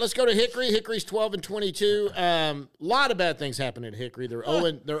 All right, let's go to Hickory. Hickory's 12-22. A lot of bad things happen at Hickory. They're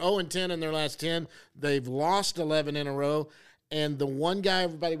 0-10 in their last 10. They've lost 11 in a row. And the one guy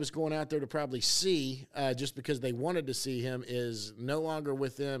everybody was going out there to probably see, just because they wanted to see him, is no longer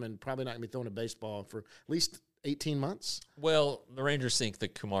with them and probably not going to be throwing a baseball for at least 18 months. Well, the Rangers think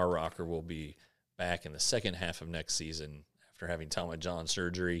that Kumar Rocker will be back in the second half of next season after having Tommy John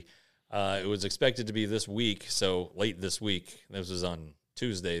surgery. It was expected to be this week, so late this week. This was on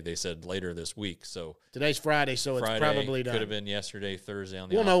Tuesday. They said later this week. So today's Friday, so it's probably done. Could have been yesterday, Thursday on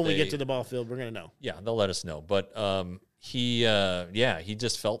the We'll know when we get to the ball field. We're going to know. Yeah, they'll let us know. But he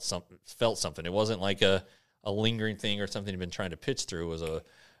just felt something. It wasn't like a lingering thing or something he'd been trying to pitch through. It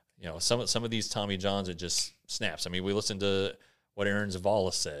was some of these Tommy Johns, it just snaps. I mean, we listened to what Aaron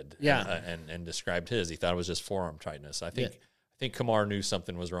Zavala said, and described his. He thought it was just forearm tightness. I think Kumar knew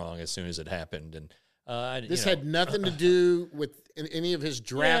something was wrong as soon as it happened, and this had nothing to do with any of his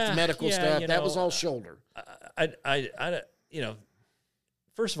draft medical stuff. That was all shoulder.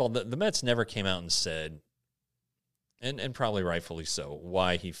 First of all, the Mets never came out and said, and probably rightfully so,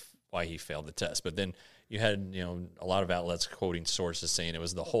 why he failed the test. But then you had a lot of outlets quoting sources saying it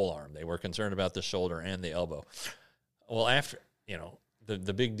was the whole arm. They were concerned about the shoulder and the elbow. Well, after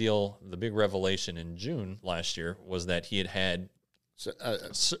the big deal, the big revelation in June last year was that he had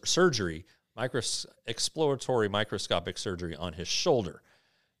surgery. Exploratory microscopic surgery on his shoulder.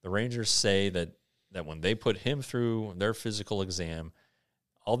 The Rangers say that when they put him through their physical exam,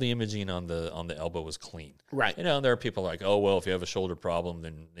 all the imaging on the elbow was clean. Right. There are people like, oh well, if you have a shoulder problem,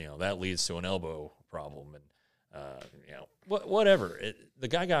 then that leads to an elbow problem, and whatever. The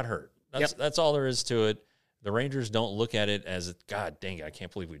guy got hurt. That's all there is to it. The Rangers don't look at it as, God dang it, I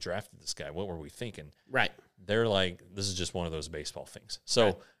can't believe we drafted this guy. What were we thinking? Right. They're like, this is just one of those baseball things.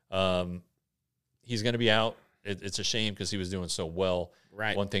 So. Right. He's going to be out. It's a shame because he was doing so well.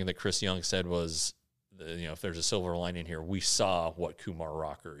 Right. One thing that Chris Young said was, if there's a silver lining here, we saw what Kumar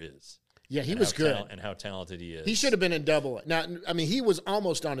Rocker is. Yeah, he was good. And how talented he is. He should have been in Double-A. Now, I mean, he was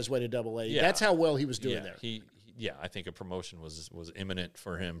almost on his way to Double-A. Yeah. That's how well he was doing there. I think a promotion was imminent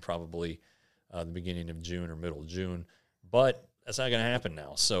for him, probably the beginning of June or middle of June. But that's not going to happen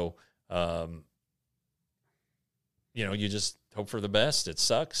now. So, you just hope for the best. It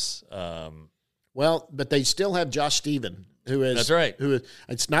sucks. Well, but they still have Josh Stephen, who is. That's right.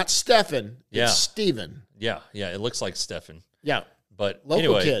 It's not Stephen. It's Stephen. Yeah. It looks like Stephen. Yeah. But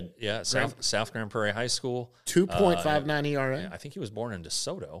local kid. Yeah, South Grand Prairie High School. 2.59 ERA. I think he was born in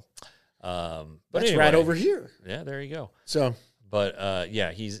DeSoto. But that's right over here. Yeah, there you go. So, but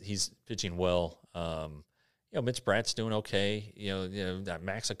he's pitching well. Mitch Bratt's doing okay.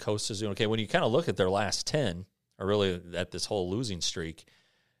 Max Acosta's doing okay. When you kind of look at their last 10, or really at this whole losing streak,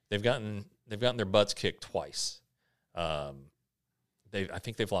 they've gotten they've gotten their butts kicked twice. I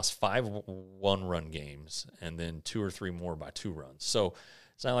think they've lost 5 one-run games and then 2 or 3 more by 2 runs. So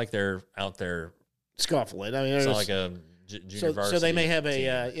it's not like they're out there scuffling. I mean, it's not like a junior varsity. So they may have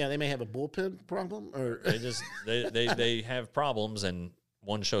team. they may have a bullpen problem, or they have problems, and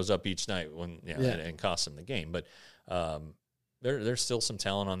one shows up each night and costs them the game. But there's still some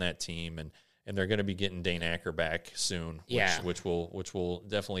talent on that team, and they're going to be getting Dane Acker back soon, which will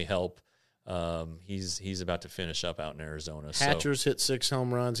definitely help. He's about to finish up out in Arizona. Hatcher's hit 6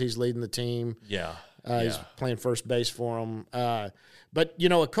 home runs. He's leading the team. He's playing first base for him. But,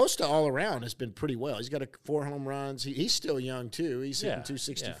 Acosta all around has been pretty well. He's got 4 home runs. He's still young, too. He's hitting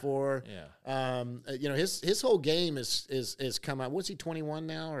 264. His whole game is come out. What's he, 21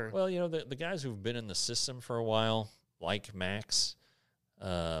 now? Or? Well, the guys who've been in the system for a while, like Max,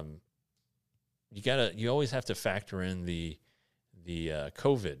 you always have to factor in the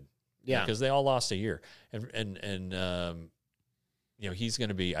COVID. Yeah, because they all lost a year, and he's going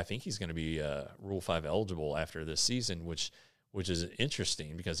to be. I think he's going to be Rule 5 eligible after this season, which is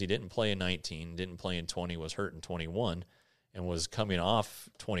interesting because he didn't play in 19, didn't play in 20, was hurt in 21, and was coming off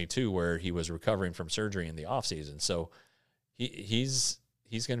 22 where he was recovering from surgery in the offseason. So he's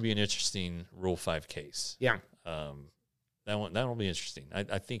going to be an interesting Rule 5 case. Yeah, that'll be interesting.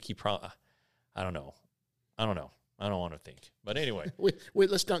 I think he probably. I don't know. I don't want to think. But anyway.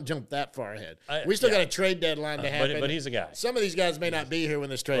 Let's not jump that far ahead. We still got a trade deadline to happen. But he's a guy. Some of these guys may not be here when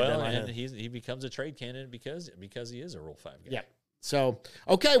this trade deadline happens. He becomes a trade candidate because he is a Rule 5 guy. Yeah. So,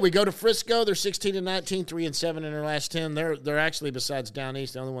 okay, we go to Frisco. They're 16-19, 3-7 in their last 10. They're actually, besides Down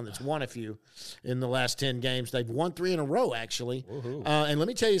East, the only one that's won a few in the last 10 games. They've won 3 in a row, actually. And let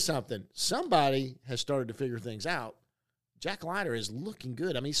me tell you something. Somebody has started to figure things out. Jack Leiter is looking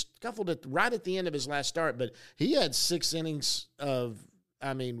good. I mean, he scuffled it right at the end of his last start, but he had 6 innings of,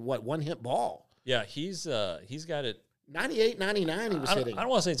 one-hit ball. Yeah, he's got it. 98, 99 he was hitting. I don't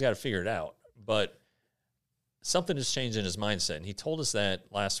want to say he's got to figure it out, but something has changed in his mindset. And he told us that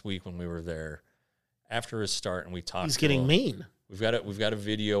last week when we were there after his start, and we talked. He's getting mean. We've got a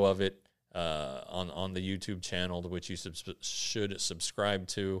video of it on the YouTube channel, to which you should subscribe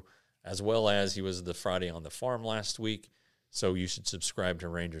to, as well as he was the Friday on the Farm last week. So you should subscribe to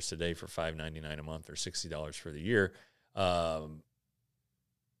Rangers Today for $5.99 a month or $60 for the year.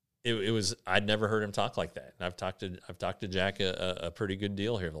 It was, I'd never heard him talk like that. And I've talked to Jack a pretty good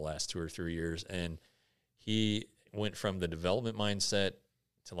deal here the last 2 or 3 years, and he went from the development mindset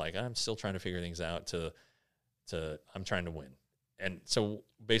to I'm still trying to figure things out to I'm trying to win. And so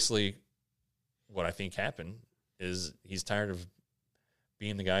basically what I think happened is he's tired of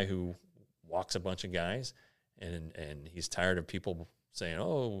being the guy who walks a bunch of guys. And he's tired of people saying,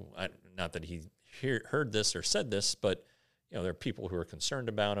 not that he heard this or said this, but, there are people who are concerned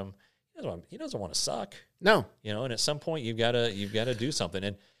about him. He doesn't want to suck. No. And at some point you've got to do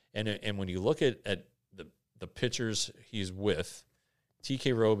something. And when you look at the pitchers he's with,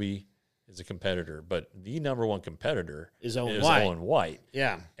 TK Roby is a competitor, but the number one competitor is Owen White.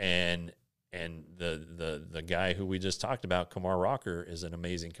 Yeah. And the guy who we just talked about, Kumar Rocker, is an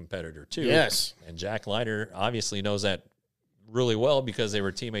amazing competitor too. Yes. And Jack Leiter obviously knows that really well because they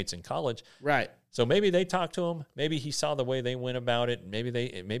were teammates in college. Right. So maybe they talked to him. Maybe he saw the way they went about it.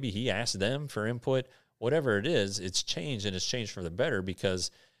 Maybe he asked them for input. Whatever it is, it's changed, and it's changed for the better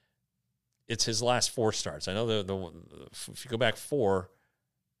because it's his last 4 starts. I know if you go back 4,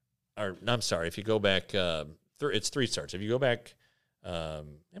 or I'm sorry, if you go back, it's 3 starts. If you go back.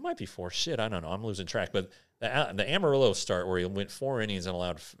 It might be 4. Shit, I don't know. I'm losing track. But the Amarillo start where he went 4 innings and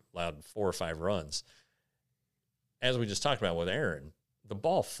allowed 4 or 5 runs, as we just talked about with Aaron, the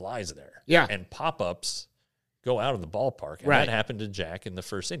ball flies there. Yeah. And pop-ups go out of the ballpark. And that happened to Jack in the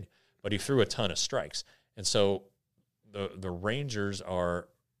first inning. But he threw a ton of strikes. And so the Rangers are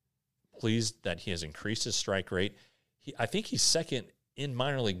pleased that he has increased his strike rate. I think he's second in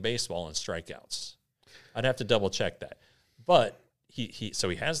minor league baseball in strikeouts. I'd have to double-check that. But so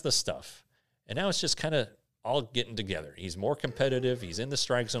he has the stuff, and now it's just kind of all getting together. He's more competitive. He's in the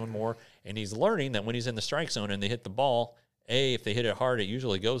strike zone more, and he's learning that when he's in the strike zone and they hit the ball, A, if they hit it hard, it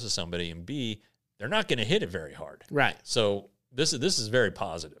usually goes to somebody, and B, they're not going to hit it very hard. Right. So this is very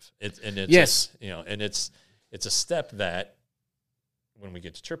positive. It's a step that when we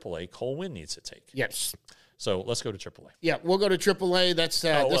get to AAA, Cole Winn needs to take. Yes. So let's go to AAA. Yeah, we'll go to AAA. That's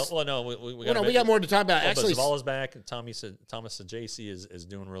we got more to talk about. Actually, Zavala's back, and Thomas Sajasi is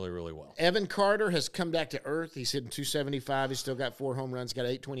doing really, really well. Evan Carter has come back to earth. He's hitting 275. He's still got 4 home runs, got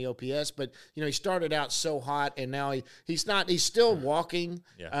 820 OPS. But he started out so hot, and now he's still walking,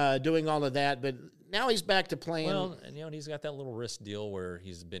 doing all of that. But now he's back to playing. Well, and and he's got that little wrist deal where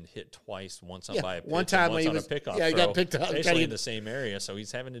he's been hit twice, once on Yeah, by a pitch, one time and once he on was- a pickoff yeah, he throw, got picked up. basically in the same area. So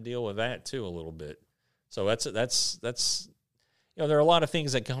he's having to deal with that too a little bit. So that's there are a lot of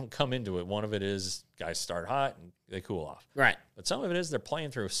things that come into it. One of it is guys start hot and they cool off. Right. But some of it is they're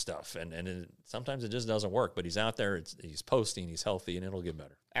playing through stuff, and sometimes it just doesn't work. But he's out there, he's posting, he's healthy, and it'll get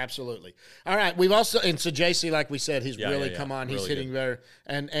better. Absolutely. All right. We've also, and so JC, like we said, he's Yeah, really yeah, come on. really He's hitting good. better.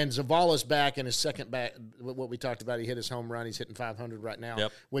 And Zavala's back in his second back. What we talked about, he hit his home run. He's hitting 500 right now,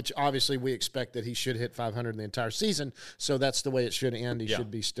 Yep. which obviously we expect that he should hit 500 in the entire season. So that's the way it should end. He Yeah. should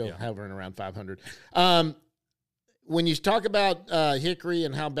be still Yeah. hovering around 500. When you talk about Hickory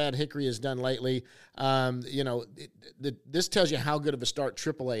and how bad Hickory has done lately, this tells you how good of a start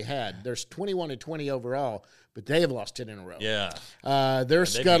AAA had. There's 21-20 overall, but they have lost 10 in a row. Yeah, They're they've been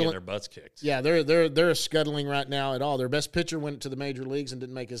scuttling. getting their butts kicked. Yeah, they're scuttling right now at all. Their best pitcher went to the major leagues and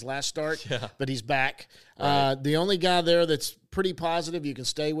didn't make his last start, Yeah. but he's back. Right. The only guy there that's pretty positive you can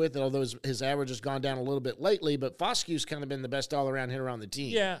stay with, although his average has gone down a little bit lately, but Foskew's kind of been the best all-around hitter on the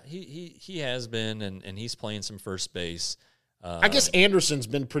team. Yeah, he has been, and he's playing some first base. I guess Anderson's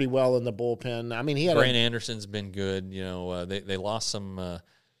been pretty well in the bullpen. I mean, he had Brant Anderson's been good. They lost some.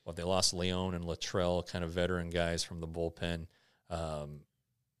 They lost Leon and Luttrell, kind of veteran guys from the bullpen.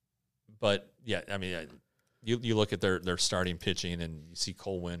 But yeah, I mean, you look at their starting pitching, and you see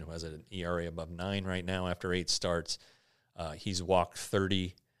Cole Winn, who has an ERA above 9 right now after 8 starts. He's walked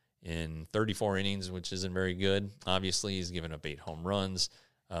 30 in 34 innings, which isn't very good. Obviously, he's given up 8 home runs.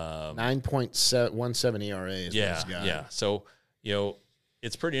 9.17 ERA is what he's got. Yeah. So,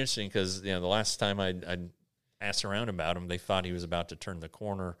 it's pretty interesting because, the last time I'd asked around about him, they thought he was about to turn the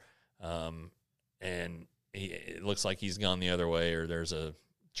corner. And it looks like he's gone the other way, or there's a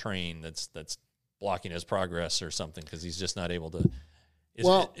train that's blocking his progress or something because he's just not able to.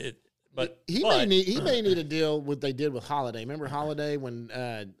 He may need a deal what they did with Holiday. Remember Holiday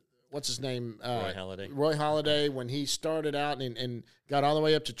when what's his name? Roy Halladay, when he started out and got all the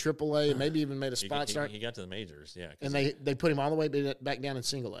way up to AAA and maybe even made a spot start. He got to the majors, yeah. And they put him all the way back down in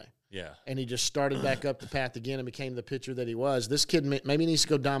single A. Yeah. And he just started back up the path again and became the pitcher that he was. This kid maybe needs to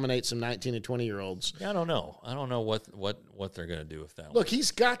go dominate some 19 and 20-year-olds. Yeah, I don't know. I don't know what they're going to do with that. Look,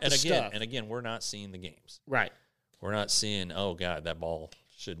 he's got the stuff. And again, we're not seeing the games. Right. We're not seeing, oh, God, that ball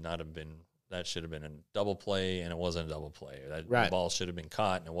should not have been – that should have been a double play, and it wasn't a double play. The ball should have been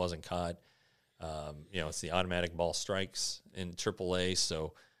caught, and it wasn't caught. It's the automatic ball strikes in AAA,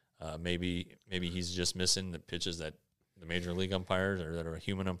 so maybe he's just missing the pitches that the major league umpires or that a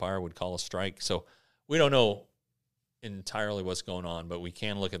human umpire would call a strike. So we don't know entirely what's going on, but we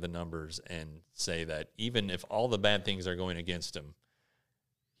can look at the numbers and say that even if all the bad things are going against him,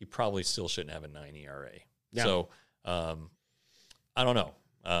 he probably still shouldn't have a 9 ERA. Yeah. So I don't know.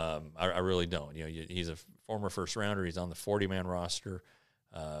 I really don't. He's a former first rounder. He's on the 40-man roster.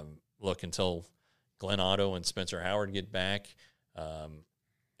 Look, until Glenn Otto and Spencer Howard get back,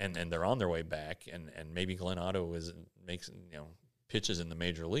 and they're on their way back, and maybe Glenn Otto makes pitches in the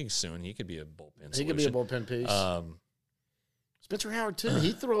major leagues soon. He could be a bullpen. He could be a bullpen piece. Spencer Howard too.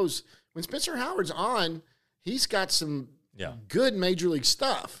 He throws when Spencer Howard's on. He's got some good major league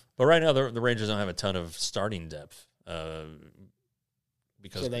stuff. But right now, the Rangers don't have a ton of starting depth.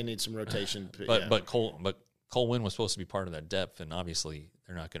 Because so they need some rotation. But Cole Winn was supposed to be part of that depth, and obviously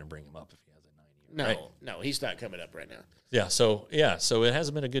they're not going to bring him up if he has a 9 ERA. No, he's not coming up right now. So it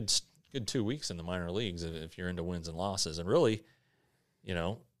hasn't been a good 2 weeks in the minor leagues if you're into wins and losses, and really,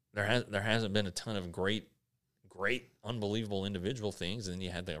 there hasn't been a ton of great, unbelievable individual things, and then you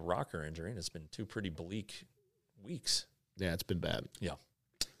had the Rocker injury, and it's been 2 pretty bleak weeks. Yeah, it's been bad. Yeah,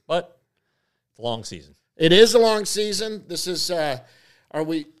 but it's a long season. It is a long season. This is. Are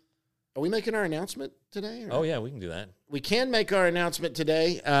we making our announcement today? Oh, yeah, we can do that. We can make our announcement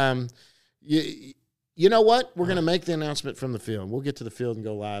today. You know what? We're going to make the announcement from the field. We'll get to the field and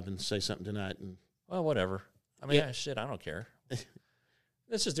go live and say something tonight. Well, whatever. I mean, shit, I don't care.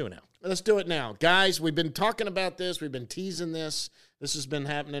 Let's just do it now. Let's do it now. Guys, we've been talking about this. We've been teasing this. This has been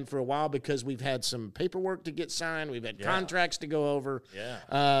happening for a while because we've had some paperwork to get signed. We've had contracts to go over.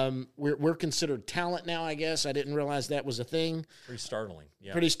 Yeah. We're considered talent now, I guess. I didn't realize that was a thing. Pretty startling.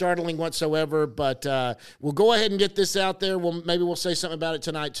 Yeah. Pretty startling whatsoever. But we'll go ahead and get this out there. Maybe we'll say something about it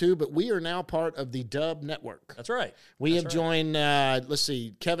tonight, too. But we are now part of the Dub Network. That's right. We have joined,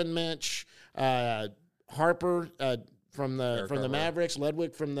 Kevin Minch, Harper, from the Mavericks,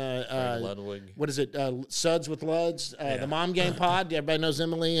 Ludwig from the Ludwig. What is it? Suds with Luds, the Mom Game Pod. Everybody knows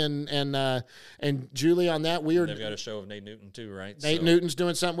Emily and Julie on that. They've got a show of Nate Newton too, right? Nate Newton's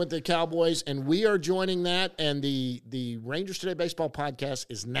doing something with the Cowboys, and we are joining that. And the Rangers Today Baseball podcast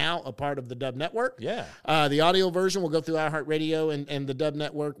is now a part of the Dub Network. Yeah. The audio version will go through iHeartRadio and the Dub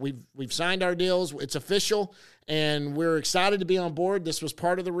Network. We've signed our deals. It's official, and we're excited to be on board. This was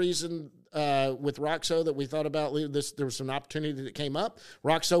part of the reason with Roxo that we thought about this. There was some opportunity that came up.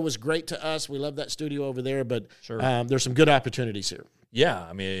 Roxo was great to us. We love that studio over there, but sure. There's some good opportunities here. Yeah,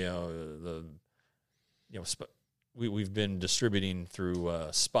 I mean, we've been distributing through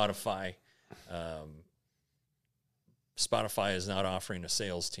Spotify. Spotify is not offering a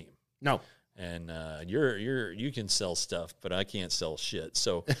sales team. No. And you can sell stuff, but I can't sell shit.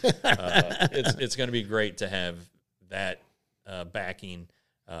 So it's going to be great to have that backing.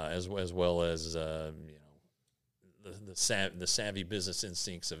 As well as the savvy business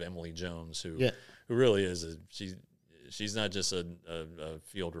instincts of Emily Jones, who really is she's not just a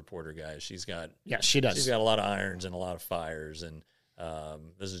field reporter, guys. She does. She's got a lot of irons and a lot of fires, and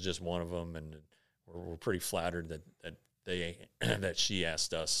this is just one of them. And we're pretty flattered that she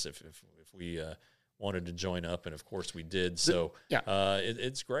asked us if we wanted to join up, and of course we did. So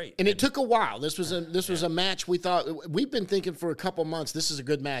it's great. And it took a while. This was a match we thought we've been thinking for a couple months. This is a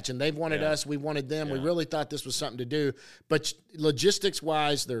good match, and they've wanted us. We wanted them. We really thought this was something to do. But logistics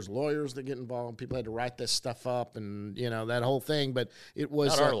wise, there's lawyers that get involved. People had to write this stuff up, and that whole thing. But it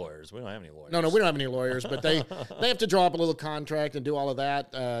was not our lawyers. We don't have any lawyers. No, we don't have any lawyers. But they have to draw up a little contract and do all of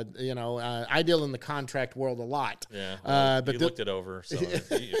that. I deal in the contract world a lot. Yeah, well, but you looked it over. So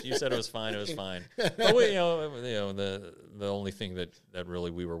if you said it was fine, it was fine. But the only thing that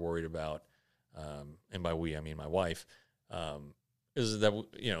really we were worried about, and by we I mean my wife, is that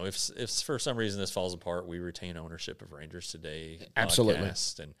if for some reason this falls apart, we retain ownership of Rangers Today. Absolutely,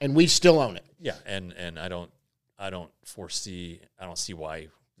 and we still own it. Yeah, and I don't see why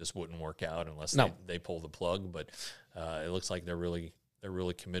this wouldn't work out unless they pull the plug. But it looks like they're really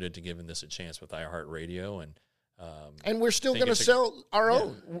committed to giving this a chance with iHeartRadio, and we're still going to sell our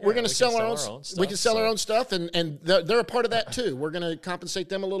own. We're going to sell our own stuff. We can sell our own stuff, and they're a part of that too. We're going to compensate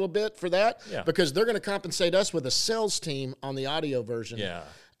them a little bit for that because they're going to compensate us with a sales team on the audio version. Yeah,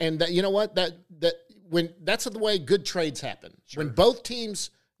 and you know what? That's the way good trades happen. Sure. When both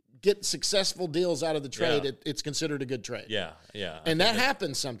teams get successful deals out of the trade, it's considered a good trade. Yeah. And that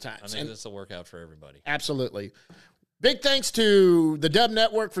happens sometimes. I think this will work out for everybody. Absolutely. Big thanks to the Dub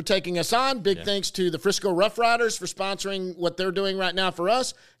Network for taking us on. Big thanks to the Frisco Rough Riders for sponsoring what they're doing right now for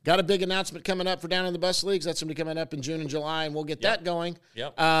us. Got a big announcement coming up for Down in the Bus Leagues. That's going to be coming up in June and July, and we'll get that going.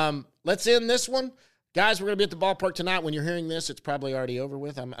 Yep. Let's end this one. Guys, we're going to be at the ballpark tonight. When you're hearing this, it's probably already over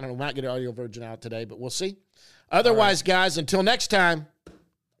with. I don't know, we might get an audio version out today, but we'll see. Otherwise, guys, until next time,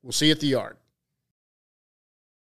 we'll see you at the yard.